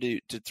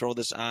excited to throw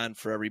this on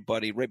for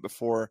everybody right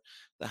before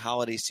the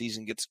holiday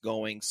season gets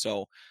going.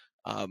 So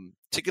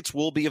tickets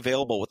will be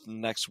available within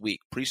the next week.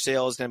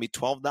 Pre-sale is going to be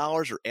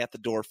 $12 or at the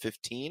door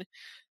 $15,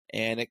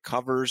 and it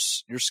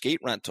covers your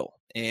skate rental.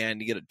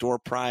 And you get a door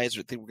prize.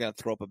 I think we're going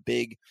to throw up a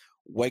big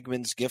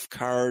Wegmans gift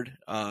card,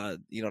 to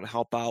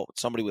help out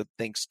somebody with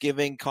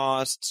Thanksgiving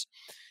costs.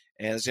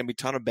 And there's going to be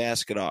a ton of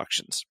basket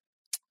auctions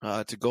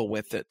to go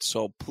with it.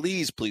 So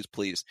please, please,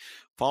 please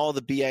follow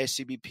the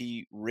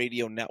BICBP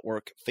Radio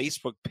Network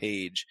Facebook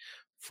page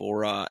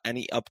for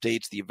any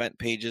updates. The event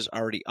page is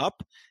already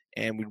up,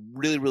 and we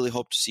really, really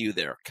hope to see you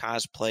there.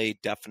 Cosplay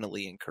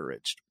definitely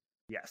encouraged.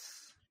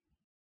 Yes.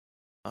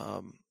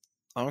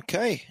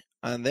 Okay.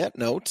 On that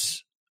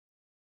note,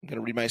 I'm going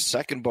to read my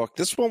second book.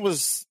 This one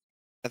was,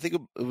 I think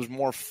it was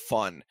more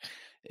fun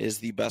is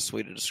the best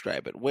way to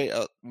describe it.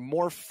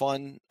 More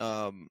fun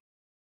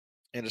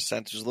in a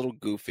sense. It was a little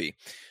goofy.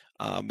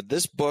 But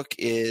this book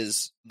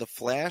is The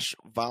Flash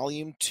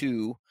Volume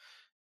 2,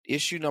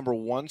 issue number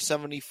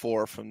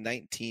 174 from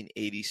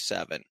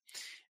 1987.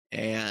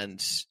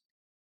 And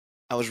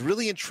I was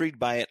really intrigued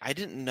by it. I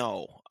didn't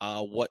know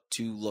what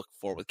to look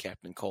for with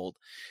Captain Cold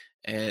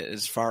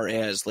as far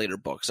as later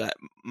books.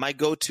 My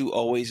go-to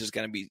always is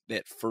going to be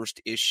that first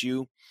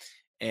issue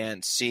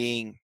and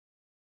seeing,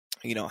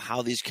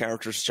 how these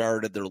characters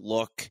started, their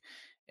look,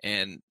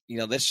 and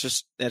that's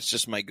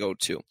just my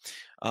go-to.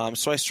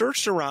 So I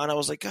searched around. I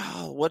was like,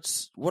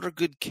 what are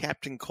good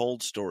Captain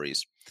Cold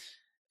stories?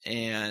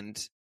 And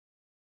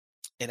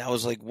I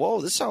was like,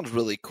 whoa, this sounds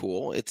really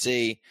cool. It's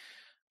a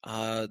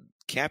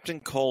Captain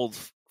Cold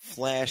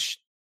Flash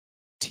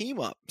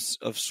team-ups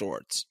of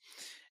sorts.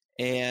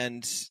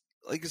 And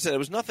like I said, it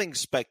was nothing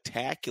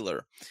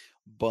spectacular,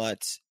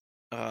 but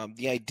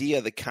the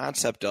idea, the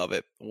concept of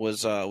it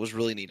was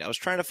really neat. I was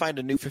trying to find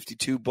a New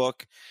 52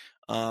 book,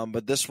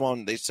 but this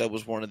one they said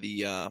was one of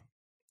the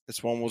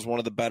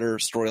better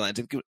storylines.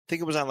 I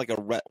think it was on like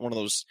one of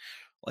those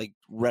like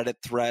Reddit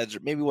threads, or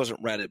maybe it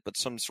wasn't Reddit, but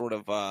some sort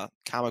of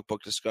comic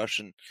book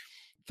discussion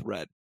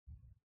thread.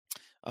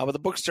 But the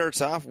book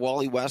starts off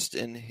Wally West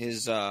and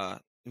his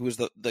who was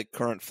the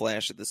current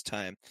Flash at this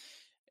time,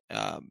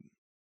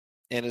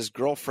 and his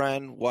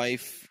girlfriend,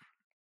 wife,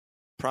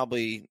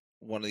 probably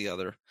one or the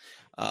other.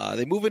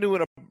 They move into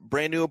a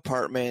brand new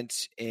apartment,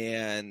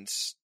 and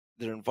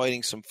they're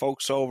inviting some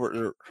folks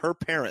over, or her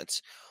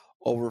parents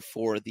over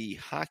for the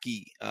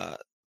hockey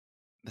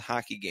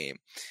game.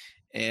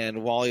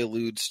 And Wally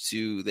alludes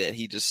to that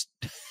he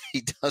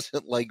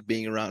doesn't like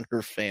being around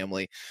her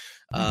family.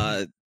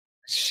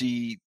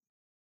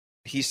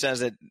 He says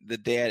that the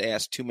dad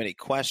asked too many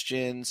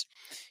questions.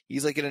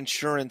 He's like an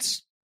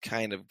insurance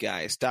kind of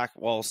guy, stock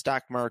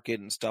market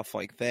and stuff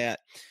like that,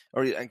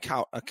 or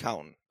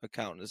accountant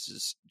is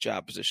his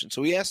job position.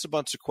 So he asks a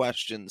bunch of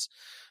questions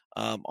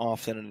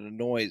often, and it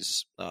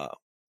annoys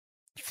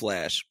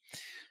Flash.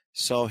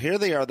 So here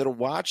they are, they're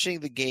watching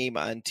the game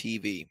on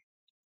TV,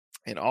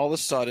 and all of a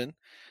sudden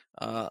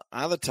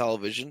on the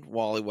television,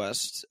 Wally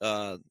West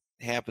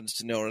happens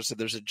to notice that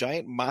there's a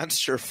giant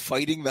monster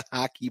fighting the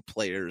hockey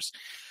players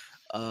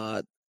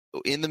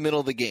in the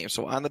middle of the game.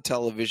 So on the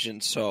television,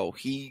 so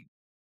he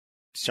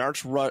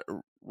starts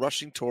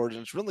rushing towards,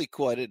 and it's really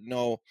cool. I didn't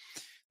know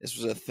this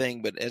was a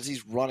thing, but as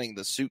he's running,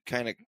 the suit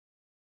kind of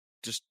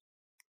just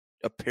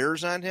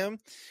appears on him.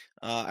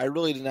 I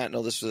really did not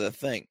know this was a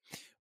thing,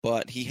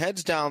 but he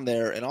heads down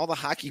there, and all the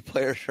hockey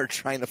players are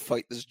trying to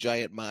fight this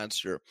giant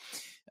monster.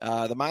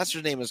 The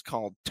monster's name is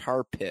called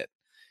Tar Pit,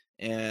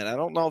 and I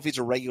don't know if he's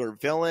a regular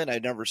villain.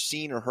 I've never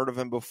seen or heard of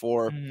him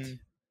before,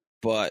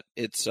 but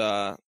it's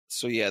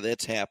so yeah,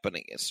 that's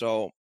happening.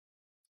 So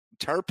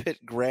Tar Pit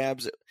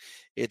grabs it.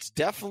 It's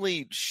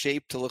definitely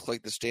shaped to look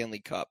like the Stanley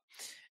Cup,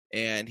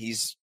 and he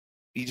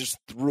just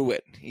threw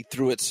it. He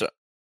threw it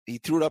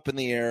up in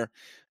the air,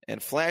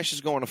 and Flash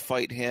is going to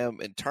fight him,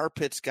 and Tar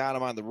Pit's got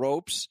him on the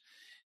ropes,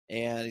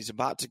 and he's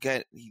about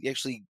to he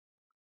actually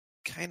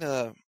kind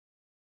of,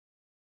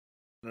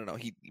 I don't know,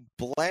 he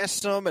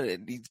blasts him,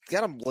 and he's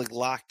got him like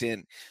locked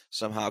in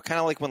somehow, kind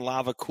of like when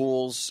lava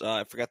cools.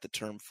 I forgot the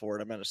term for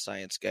it. I'm not a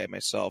science guy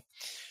myself,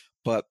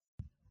 but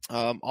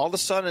all of a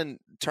sudden,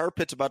 Tar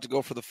Pit's about to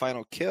go for the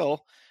final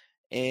kill,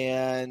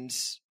 and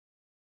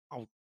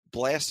a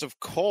blast of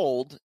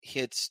cold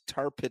hits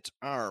Tar Pit's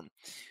arm,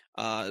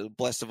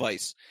 blast of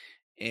ice,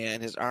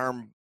 and his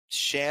arm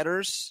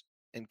shatters,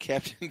 and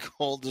Captain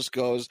Cold just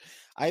goes,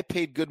 "I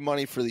paid good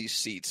money for these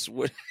seats.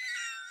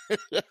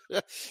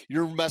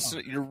 You're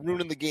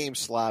ruining the game,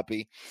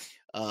 Sloppy."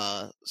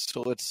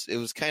 So it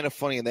was kind of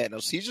funny in that. No,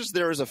 so he's just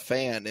there as a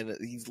fan, and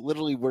he's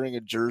literally wearing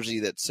a jersey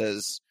that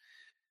says,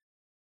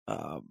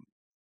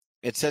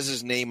 it says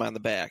his name on the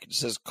back. It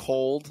says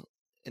Cold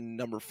and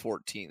number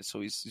 14.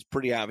 So he's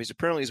pretty obvious.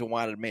 Apparently he's a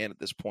wanted man at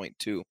this point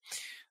too.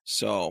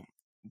 So,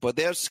 but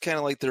that's kind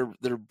of like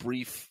their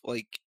brief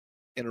like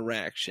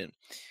interaction.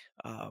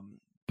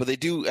 But they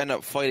do end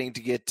up fighting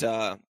to get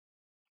to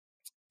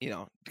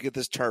get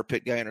this Tar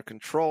Pit guy under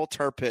control.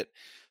 Tar Pit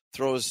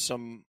throws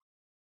some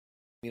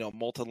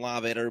molten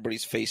lava at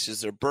everybody's faces.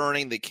 They're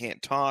burning. They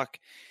can't talk.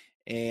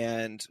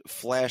 And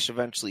Flash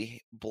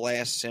eventually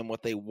blasts him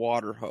with a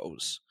water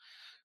hose,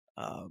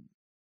 and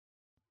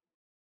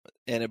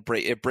it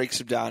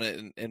breaks him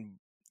down and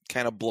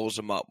kind of blows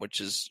him up, which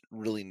is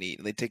really neat.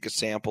 And they take a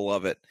sample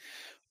of it,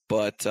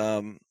 but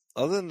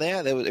other than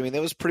that,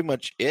 that was pretty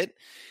much it.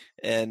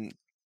 And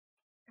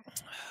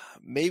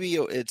maybe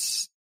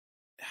it's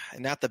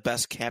not the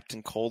best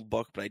Captain Cold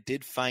book, but I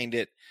did find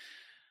it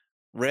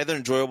rather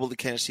enjoyable to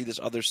kind of see this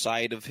other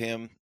side of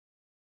him,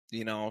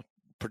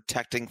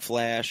 protecting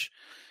Flash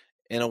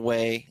in a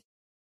way.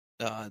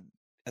 I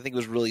think it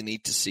was really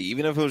neat to see,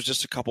 even if it was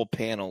just a couple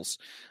panels.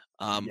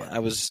 I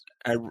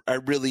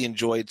really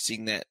enjoyed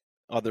seeing that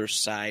other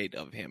side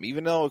of him,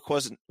 even though it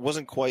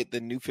wasn't quite the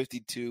New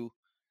 52.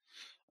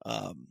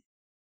 But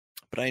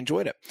I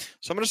enjoyed it.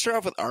 So I'm going to start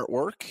off with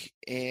artwork,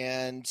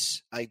 and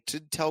I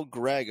did tell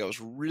Greg I was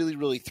really,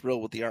 really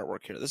thrilled with the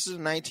artwork here. This is a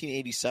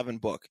 1987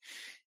 book,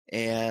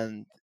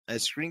 and I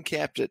screen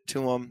capped it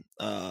to him.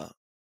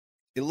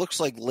 It looks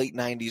like late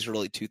 90s,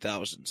 early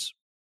 2000s,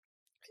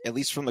 at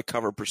least from the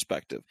cover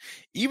perspective.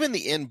 Even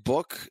the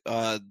in-book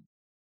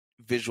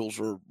visuals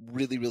were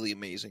really, really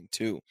amazing,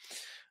 too.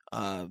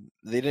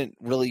 They didn't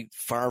really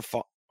fall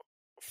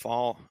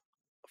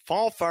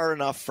far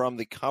enough from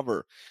the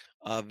cover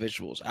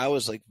visuals. I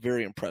was like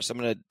very impressed. I'm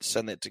going to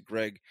send that to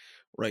Greg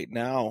right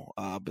now.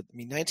 But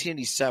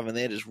 1987,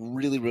 that is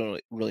really,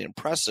 really, really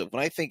impressive.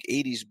 When I think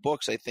 80s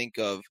books, I think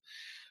of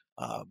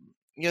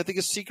I think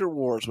of Secret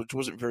Wars, which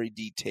wasn't very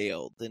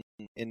detailed,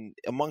 and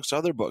amongst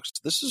other books,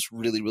 this is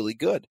really, really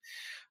good.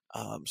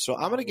 So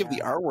I'm going to give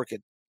the artwork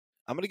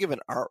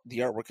the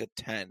artwork a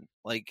 10.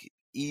 Like,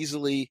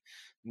 easily,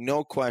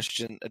 no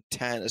question, a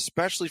 10,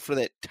 especially for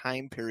that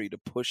time period to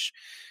push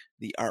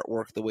the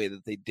artwork the way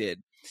that they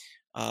did.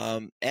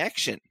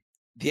 Action.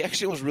 The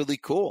action was really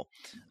cool.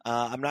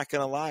 I'm not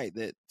going to lie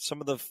that some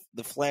of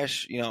the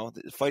Flash,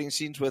 the fighting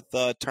scenes with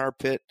Tar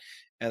Pit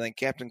and then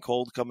Captain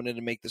Cold coming in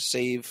to make the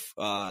save,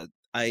 I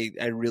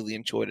really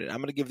enjoyed it. I'm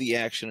going to give the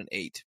action an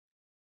 8.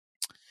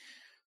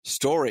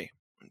 Story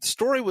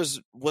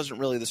wasn't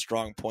really the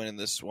strong point in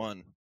this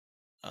one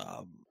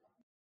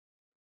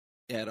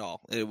at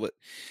all. It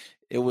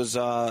was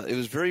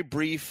very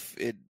brief.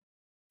 It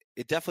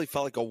definitely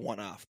felt like a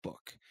one-off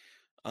book.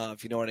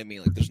 If you know what I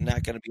mean. Like, there's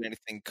not going to be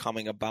anything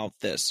coming about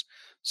this.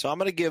 So I'm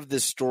going to give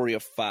this story a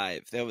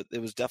 5. It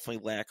was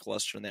definitely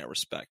lackluster in that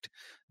respect.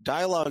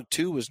 Dialogue,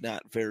 too, was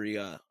not very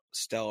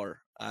stellar.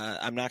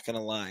 I'm not going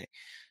to lie.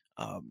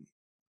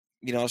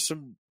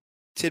 Some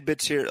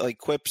tidbits here, like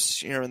quips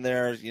here and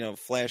there,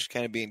 Flash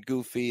kind of being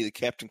goofy. The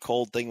Captain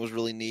Cold thing was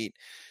really neat.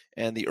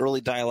 And the early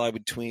dialogue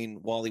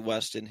between Wally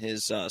West and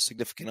his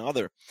significant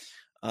other.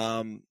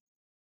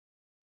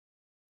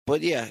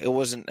 But yeah, it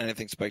wasn't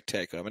anything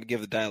spectacular. I'm going to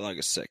give the dialogue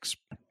a 6.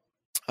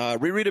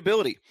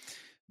 Rereadability.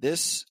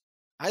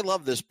 I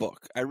love this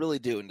book. I really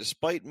do. And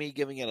despite me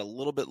giving it a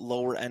little bit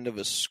lower end of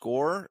a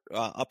score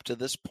up to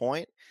this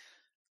point,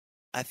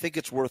 I think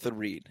it's worth a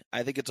read.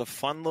 I think it's a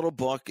fun little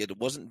book. It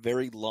wasn't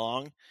very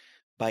long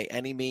by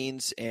any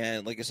means.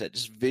 And like I said,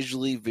 just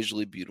visually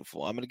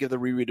beautiful. I'm going to give the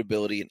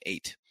rereadability an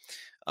 8.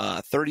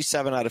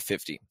 37 out of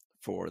 50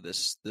 for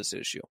this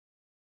issue.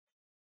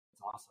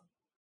 That's awesome.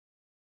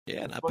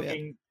 Yeah, not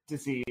bad. To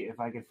see if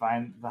I could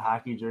find the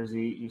hockey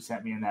jersey you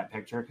sent me in that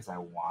picture because I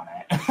want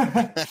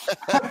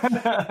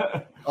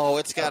it. Oh,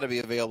 it's got to be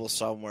available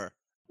somewhere.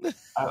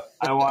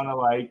 I want to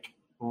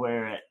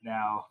wear it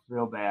now,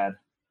 real bad.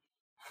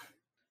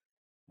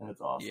 That's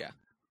awesome. Yeah.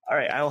 All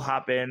right, I'll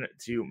hop in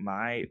to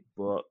my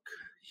book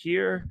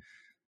here.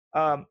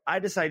 I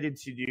decided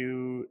to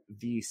do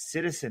the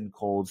Citizen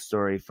Cold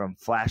story from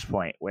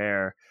Flashpoint,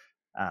 where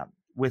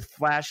with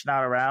Flash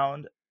not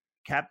around,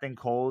 Captain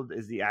Cold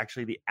is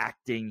actually the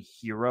acting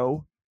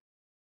hero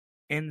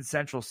in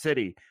Central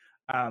City.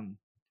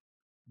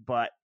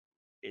 But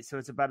it's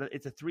a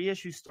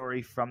 3-issue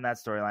story from that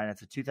storyline.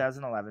 It's a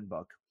 2011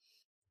 book.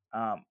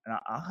 And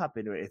I'll hop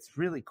into it. It's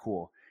really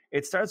cool.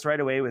 It starts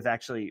right away with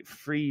actually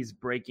Freeze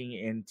breaking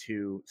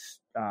into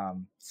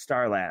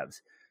Star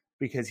Labs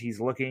because he's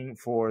looking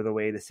for the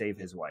way to save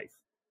his wife.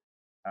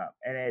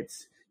 And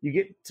you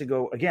get to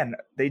go again.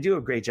 They do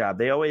a great job.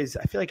 I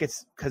feel like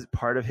it's because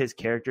part of his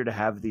character to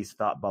have these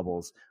thought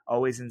bubbles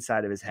always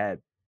inside of his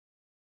head.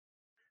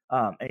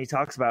 And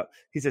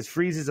he says,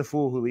 Freeze is a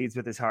fool who leads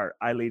with his heart.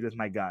 I lead with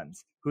my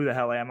guns. Who the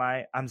hell am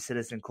I? I'm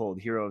Citizen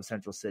Cold, hero of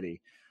Central City.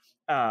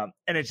 And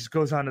it just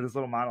goes on to this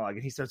little monologue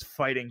and he starts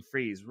fighting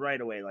Freeze right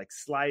away,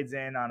 slides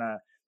in on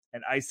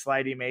an ice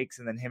slide he makes.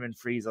 And then him and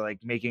Freeze are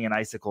making an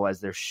icicle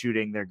as they're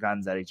shooting their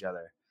guns at each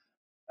other.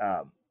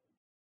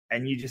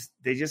 And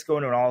they just go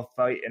into an all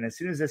fight. And as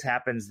soon as this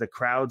happens, the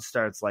crowd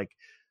starts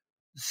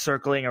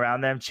circling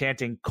around them,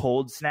 chanting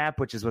Cold Snap,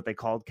 which is what they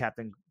called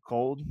Captain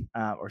Cold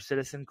or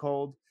Citizen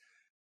Cold.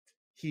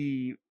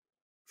 He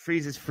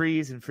freezes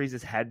Freeze and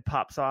Freeze's head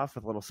pops off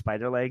with little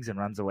spider legs and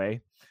runs away.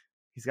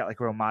 He's got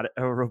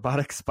a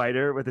robotic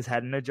spider with his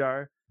head in a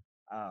jar.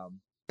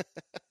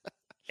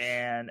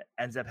 And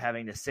ends up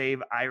having to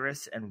save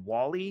Iris and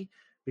Wally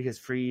because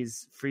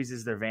Freeze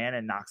freezes their van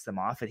and knocks them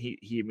off. And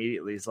he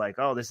immediately is like,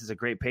 oh, this is a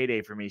great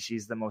payday for me.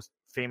 She's the most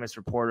famous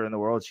reporter in the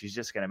world. She's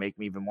just going to make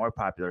me even more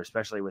popular,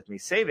 especially with me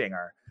saving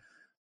her.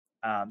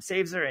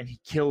 Saves her and he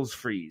kills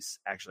Freeze,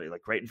 actually,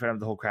 right in front of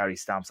the whole crowd. He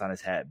stomps on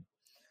his head.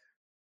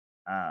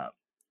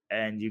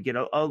 And you get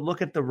a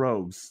look at the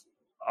rogues.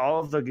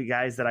 All of the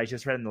guys that I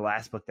just read in the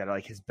last book that are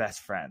his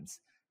best friends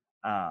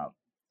are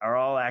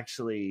all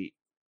actually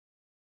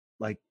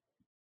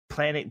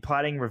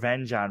plotting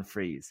revenge on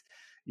Freeze.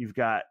 You've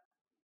got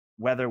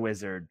Weather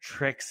Wizard,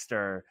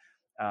 Trickster,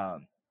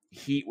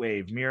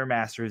 Heatwave, Mirror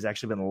Master, who's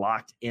actually been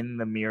locked in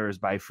the mirrors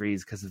by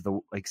Freeze because of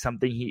the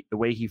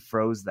way he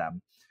froze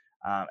them.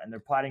 And they're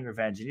plotting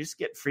revenge. And you just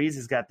get Freeze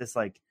has got this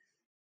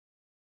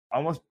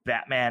almost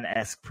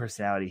Batman-esque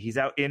personality. He's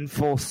out in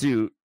full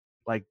suit,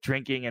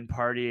 drinking and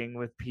partying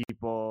with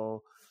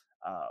people,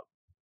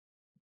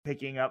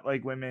 picking up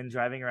women,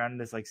 driving around in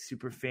this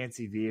super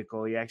fancy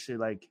vehicle. He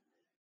actually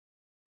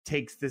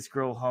takes this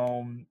girl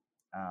home.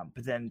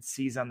 But then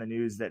sees on the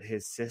news that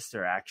his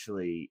sister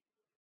actually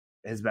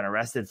has been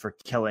arrested for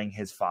killing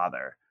his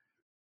father.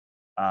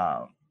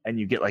 And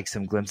you get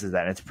some glimpses of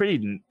that. And it's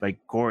pretty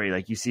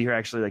gory. You see her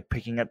actually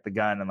picking up the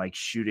gun and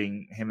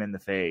shooting him in the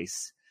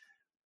face.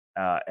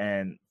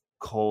 And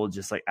Cold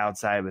just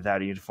outside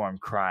without a uniform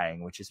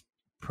crying, which is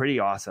pretty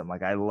awesome.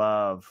 I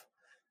love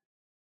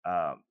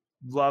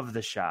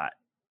the shot.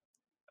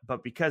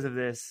 But because of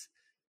this,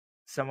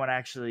 someone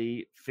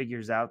actually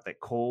figures out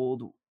that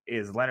Cold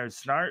is Leonard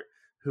Snart,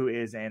 who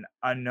is an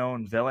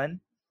unknown villain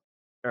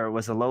or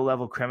was a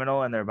low-level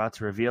criminal, and they're about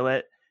to reveal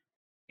it.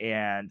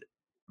 And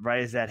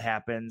right as that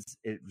happens,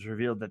 it's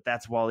revealed that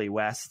that's Wally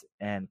West,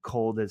 and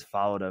Cold has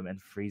followed him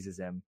and freezes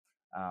him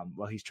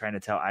while he's trying to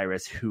tell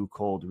Iris who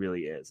Cold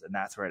really is. And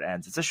that's where it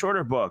ends. It's a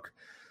shorter book,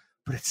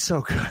 but it's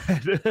so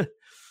good.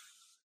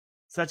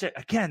 Such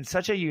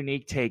a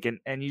unique take.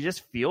 And you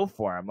just feel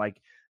for him.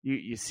 Like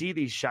you see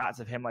these shots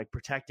of him like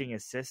protecting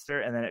his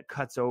sister, and then it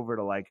cuts over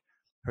to like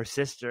his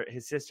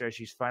sister.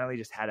 She's finally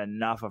just had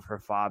enough of her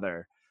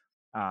father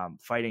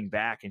fighting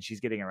back, and she's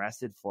getting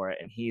arrested for it.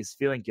 And he's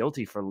feeling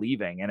guilty for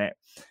leaving.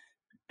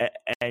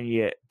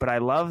 But I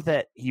love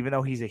that even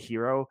though he's a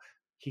hero,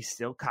 he's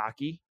still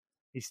cocky.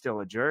 He's still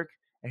a jerk,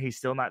 and he's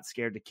still not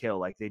scared to kill.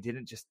 Like they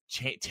didn't just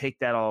take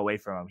that all away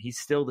from him. He's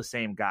still the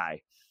same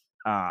guy.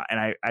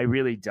 And I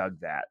really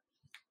dug that.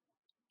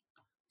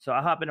 So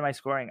I'll hop into my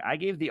scoring. I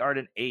gave the art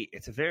an 8.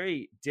 It's a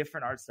very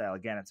different art style.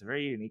 Again, it's a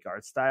very unique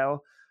art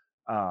style,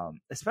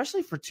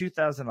 especially for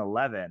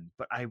 2011.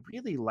 But I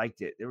really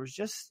liked it. There was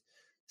just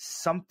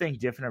something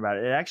different about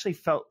it. It actually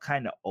felt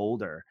kind of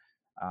older.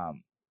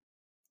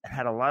 It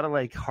had a lot of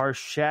like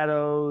harsh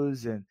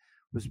shadows and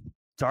was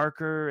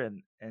darker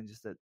and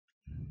just a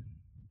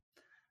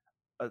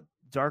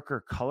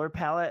darker color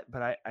palette,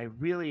 but I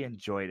really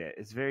enjoyed it.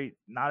 It's very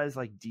not as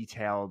like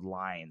detailed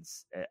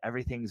lines.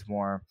 Everything's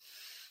more,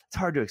 it's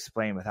hard to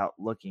explain without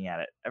looking at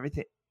it.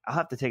 Everything, I'll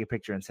have to take a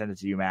picture and send it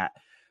to you, Matt.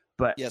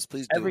 But yes,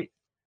 please do.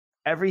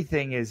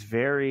 Everything is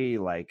very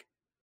like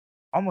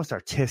almost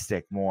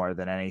artistic more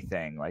than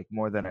anything, like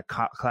more than a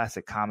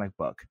classic comic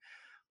book.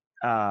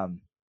 And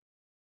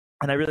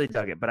I really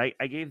dug it, but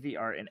I gave the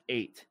art an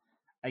 8.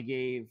 I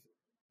gave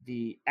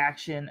the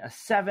action a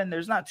 7.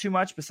 There's not too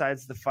much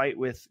besides the fight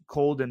with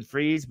Cold and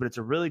Freeze, but it's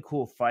a really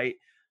cool fight.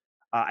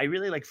 I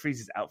really like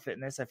Freeze's outfit in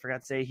this. I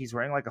forgot to say he's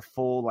wearing like a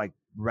full like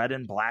red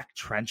and black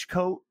trench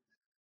coat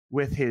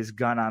with his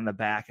gun on the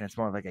back, and it's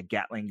more of like a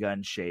Gatling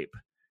gun shape.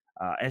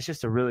 And it's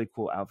just a really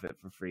cool outfit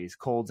for Freeze.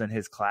 Cold's in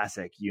his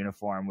classic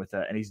uniform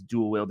and he's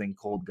dual wielding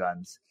cold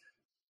guns.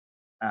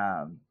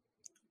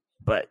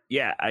 But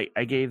yeah,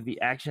 I gave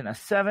the action a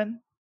 7.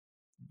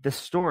 The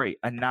story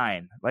a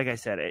 9. Like I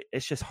said,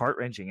 it's just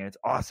heart-wrenching and it's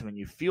awesome, and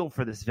you feel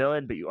for this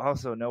villain, but you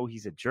also know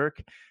he's a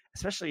jerk,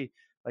 especially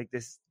like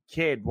this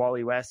kid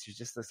Wally West, who's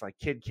just this like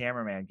kid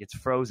cameraman, gets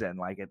frozen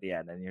like at the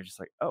end, and you're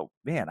just like, oh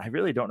man, I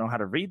really don't know how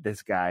to read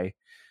this guy.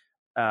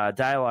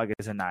 Dialogue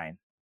is a 9.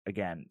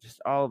 Again, just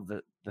all of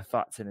the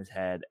thoughts in his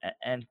head,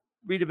 and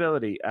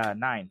readability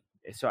 9.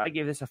 So I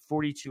gave this a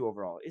 42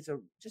 overall. It's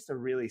just a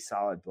really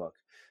solid book.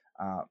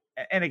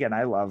 And again,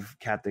 I love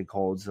Captain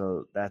Cold,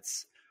 so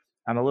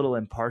I'm a little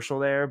impartial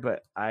there,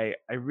 but I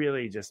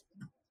really just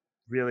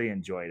really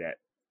enjoyed it.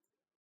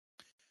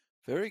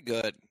 Very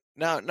good.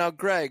 Now,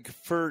 Greg,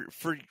 from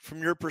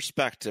your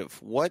perspective,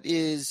 what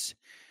is,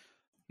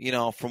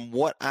 from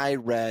what I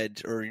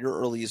read or your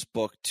earliest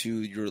book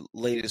to your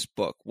latest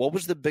book, what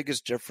was the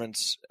biggest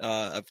difference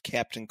of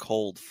Captain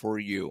Cold for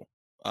you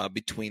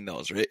between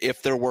those, or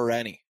if there were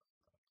any?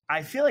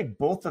 I feel like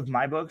both of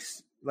my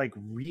books like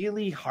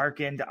really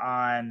hearkened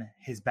on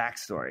his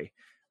backstory.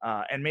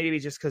 And maybe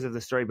just because of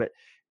the story, but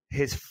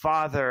his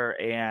father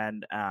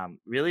and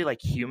really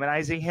like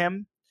humanizing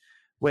him,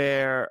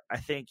 where I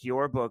think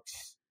your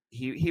books,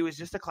 he was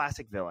just a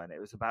classic villain. It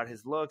was about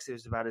his looks. It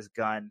was about his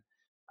gun.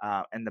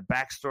 And the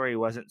backstory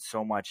wasn't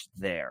so much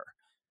there.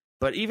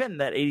 But even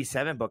that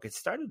 87 book, it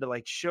started to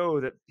like show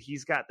that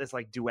he's got this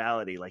like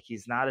duality. Like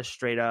he's not a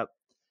straight up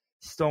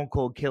stone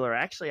cold killer.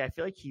 Actually, I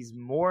feel like he's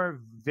more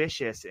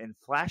vicious in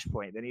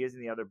Flashpoint than he is in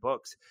the other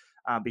books,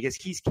 because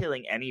he's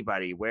killing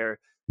anybody, where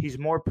he's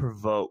more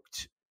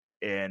provoked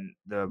in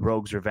the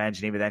Rogue's Revenge,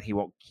 and even then he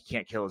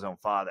can't kill his own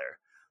father.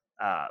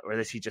 Or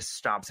this, he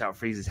just stomps out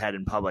Freeze's head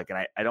in public, and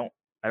I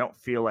don't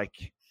feel like,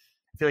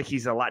 I feel like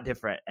he's a lot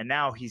different. And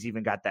now he's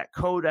even got that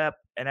code up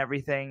and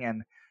everything,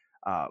 and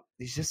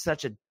he's just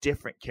such a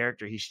different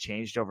character. He's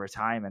changed over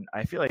time, and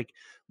I feel like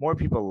more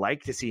people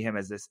like to see him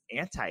as this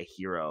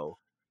anti-hero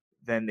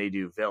than they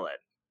do villain.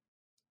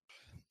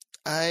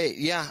 I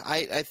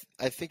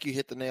think you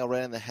hit the nail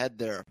right on the head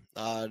there.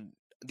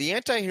 The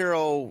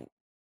anti-hero,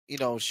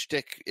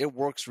 shtick, it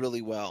works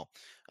really well.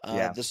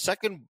 The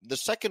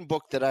second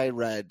book that I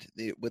read,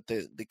 with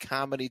the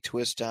comedy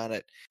twist on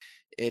it,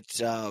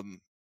 it's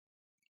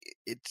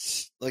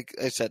like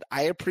I said,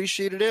 I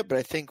appreciated it, but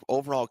I think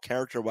overall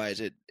character-wise,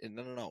 it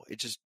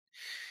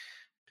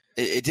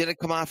didn't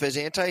come off as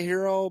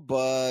anti-hero,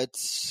 but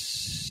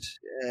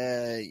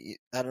I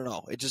don't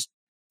know.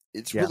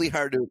 It's really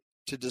hard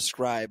to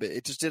describe it.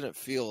 It just didn't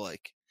feel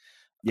like,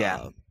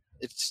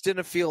 it just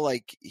didn't feel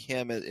like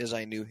him as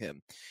I knew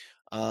him.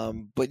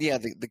 But yeah,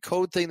 the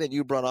code thing that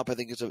you brought up, I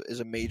think is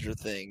a major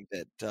thing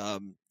that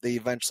they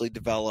eventually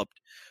developed,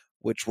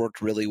 which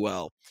worked really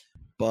well.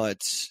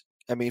 But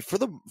I mean,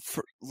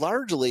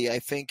 largely, I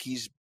think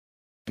he's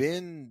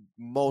been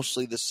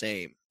mostly the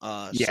same,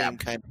 same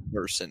kind of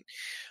person,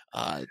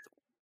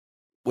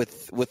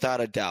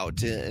 without a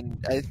doubt.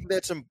 And I think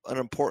that's an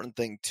important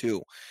thing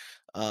too.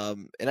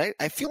 And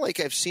I feel like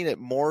I've seen it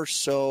more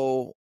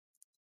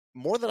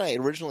than I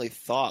originally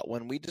thought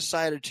when we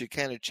decided to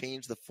kind of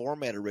change the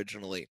format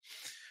originally,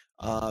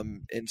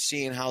 and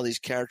seeing how these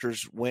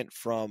characters went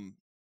from,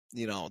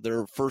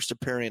 their first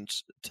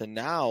appearance to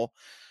now.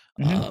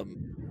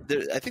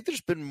 Mm-hmm. I think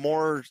there's been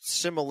more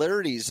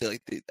similarities.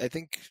 I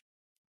think,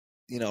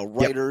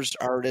 writers,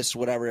 artists,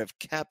 whatever, have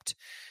kept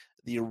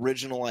the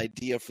original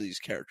idea for these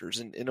characters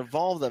and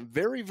evolved them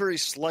very, very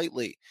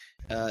slightly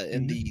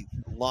in the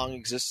long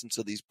existence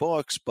of these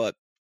books. But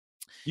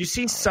you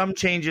see some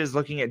changes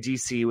looking at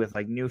DC with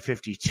like New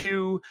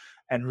 52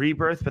 and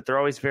Rebirth, but they're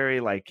always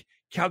very like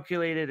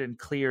calculated and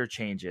clear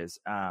changes.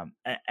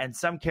 And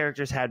some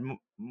characters had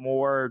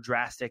more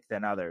drastic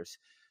than others.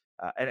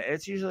 And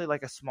it's usually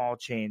like a small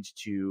change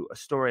to a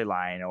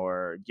storyline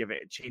or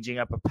changing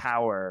up a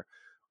power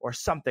or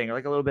something, or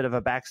like a little bit of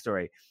a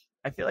backstory.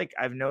 I feel like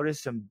I've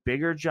noticed some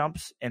bigger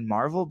jumps in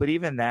Marvel, but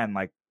even then,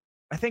 like,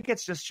 I think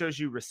it just shows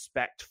you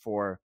respect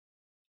for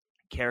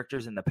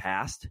characters in the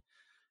past,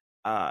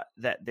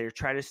 that they're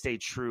trying to stay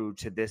true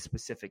to this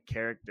specific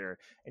character.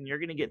 And you're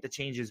going to get the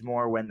changes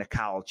more when the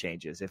cowl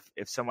changes.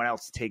 If someone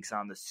else takes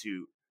on the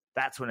suit,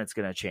 that's when it's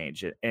going to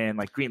change. And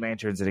like Green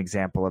Lantern's an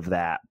example of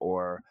that,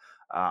 or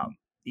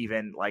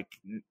even like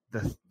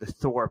the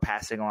Thor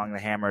passing along the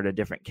hammer to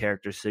different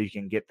characters so you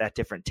can get that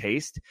different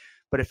taste.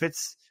 But if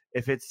it's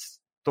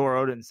Thor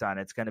Odin's son,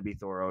 it's going to be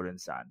Thor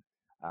Odin's son.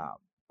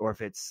 Or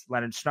if it's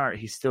Leonard Snart,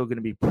 he's still going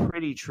to be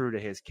pretty true to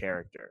his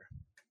character.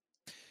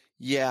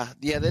 Yeah,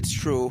 that's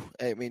true.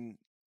 I mean,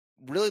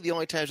 really the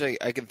only times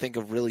I can think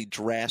of really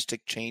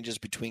drastic changes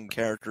between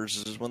characters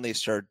is when they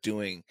start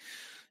doing,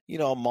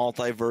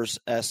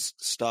 multiverse-esque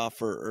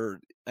stuff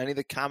or any of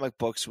the comic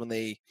books when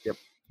they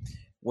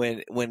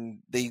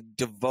when they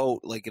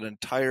devote like an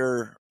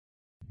entire,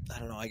 I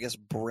don't know, I guess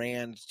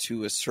brand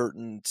to a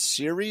certain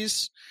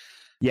series.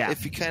 Yeah.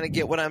 If you kind of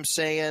get what I'm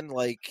saying,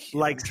 like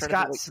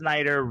Scott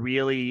Snyder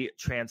really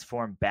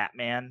transformed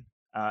Batman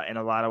in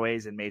a lot of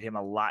ways and made him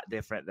a lot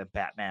different than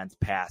Batman's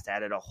past,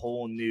 added a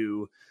whole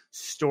new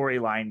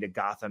storyline to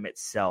Gotham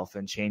itself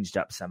and changed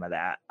up some of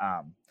that.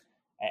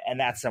 And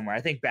that's somewhere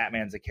I think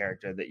Batman's a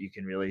character that you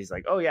can really, he's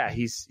like, oh yeah,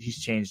 he's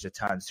changed a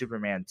ton.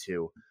 Superman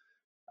too.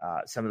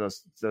 Some of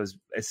those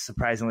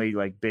surprisingly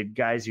like big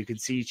guys, you can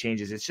see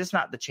changes. It's just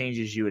not the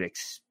changes you would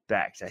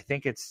expect. I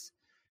think it's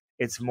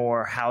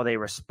more how they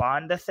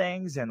respond to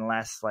things and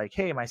less like,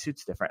 hey, my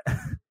suit's different.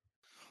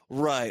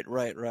 Right.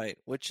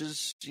 Which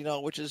is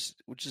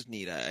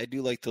neat. I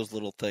do like those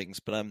little things,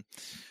 but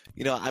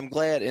I'm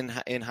glad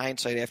in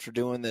hindsight after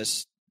doing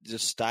this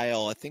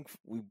style. I think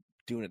we've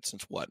doing it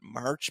since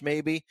March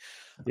maybe.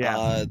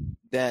 Yeah.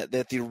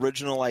 That the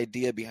original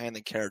idea behind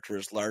the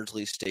characters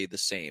largely stayed the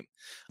same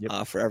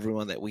for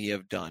everyone that we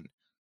have done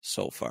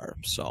so far.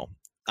 So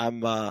I'm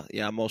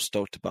most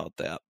stoked about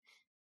that.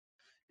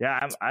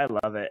 Yeah, I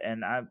love it,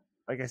 and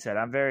like I said,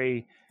 I'm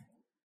very,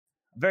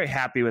 very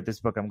happy with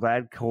this book. I'm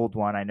glad Cold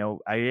won. I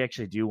know I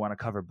actually do want to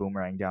cover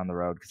Boomerang down the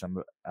road because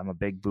I'm a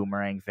big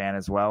Boomerang fan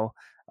as well.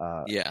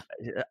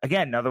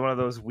 Again, another one of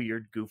those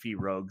weird, goofy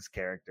rogues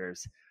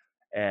characters.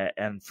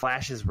 And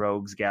Flash's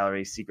Rogues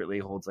Gallery secretly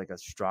holds like a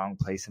strong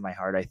place in my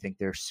heart. I think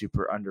they're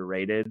super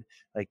underrated.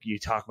 Like you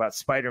talk about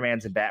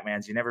Spider-Mans and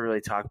Batmans, you never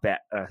really talk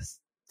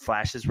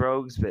Flash's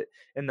Rogues, but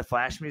in the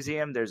Flash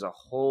Museum, there's a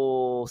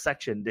whole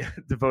section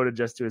devoted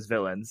just to his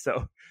villains.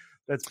 So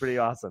that's pretty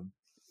awesome.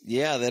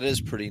 Yeah, that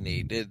is pretty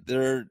neat.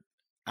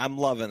 I'm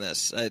loving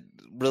this. I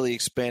really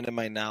expanded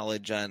my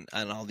knowledge on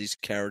all these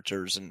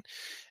characters and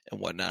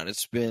whatnot.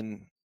 It's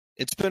been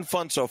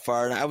fun so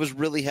far, and I was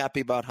really happy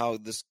about how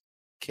this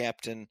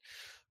Captain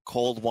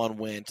Cold one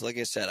went. Like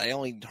I said, I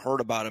only heard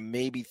about him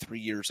maybe 3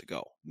 years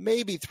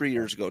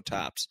ago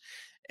tops,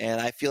 and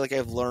I feel like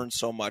I've learned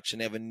so much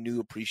and have a new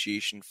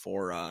appreciation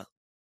for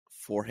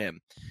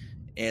him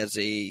as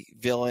a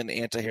villain,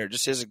 anti-hero,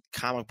 just as a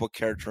comic book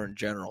character in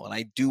general. And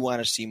I do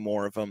want to see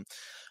more of him.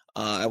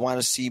 I want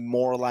to see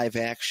more live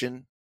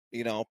action,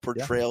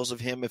 portrayals of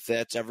him if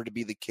that's ever to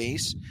be the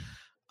case.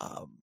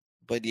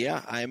 But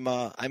yeah, I'm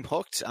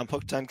hooked. I'm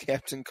hooked on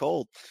Captain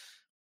Cold.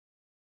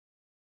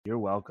 You're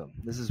welcome.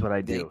 This is what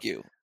I do. Thank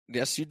you.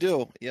 Yes, you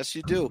do.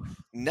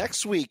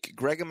 Next week,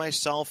 Greg and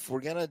myself,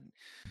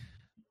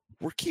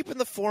 we're keeping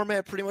the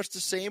format pretty much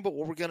the same, but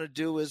what we're going to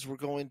do is we're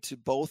going to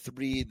both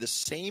read the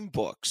same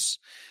books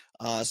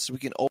so we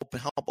can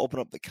help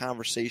open up the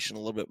conversation a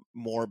little bit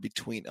more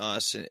between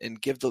us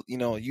and give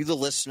you the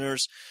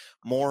listeners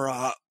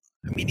more,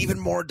 even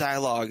more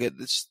dialogue.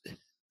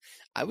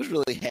 I was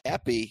really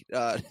happy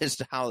as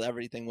to how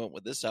everything went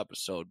with this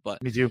episode,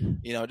 but me too.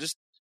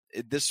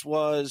 This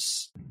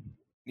was,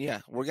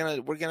 we're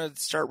gonna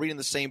start reading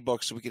the same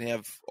book so we can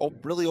have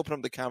really open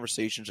up the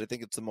conversations. I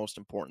think it's the most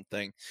important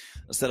thing,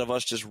 instead of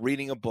us just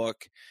reading a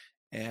book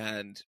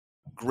and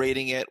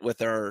grading it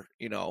with our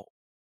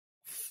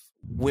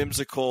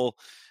whimsical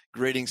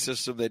grading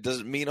system that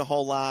doesn't mean a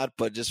whole lot,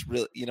 but just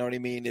really, you know what I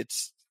mean.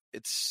 This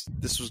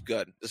was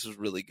good. This was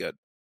really good.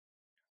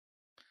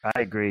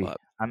 I agree.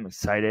 I'm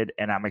excited,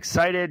 and I'm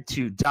excited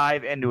to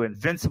dive into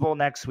Invincible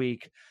next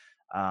week.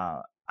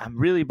 I'm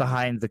really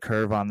behind the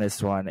curve on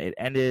this one. It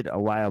ended a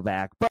while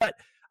back, but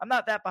I'm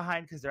not that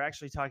behind because they're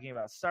actually talking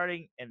about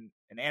starting an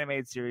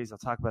animated series. I'll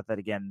talk about that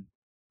again,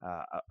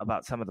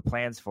 about some of the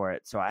plans for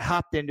it. So I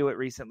hopped into it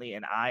recently,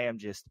 and I am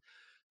just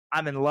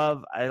I'm in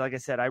love. Like I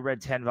said, I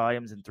read 10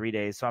 volumes in 3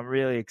 days, so I'm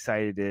really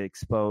excited to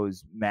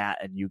expose Matt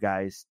and you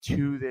guys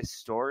to this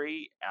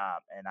story.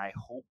 And I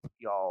hope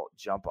y'all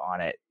jump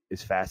on it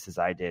as fast as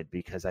I did,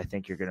 because I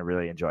think you're going to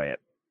really enjoy it.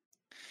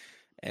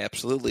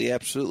 Absolutely,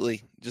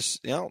 absolutely.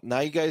 Just, now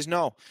you guys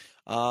know.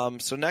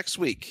 So next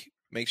week,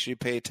 make sure you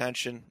pay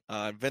attention.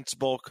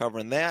 Invincible,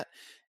 covering that.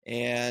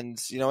 And,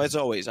 as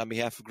always, on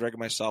behalf of Greg and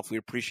myself, we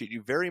appreciate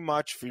you very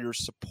much for your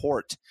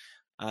support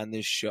on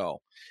this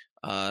show.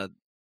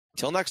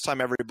 Till next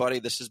time, everybody,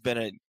 this has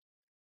been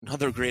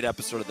another great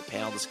episode of the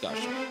Panel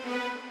Discussion.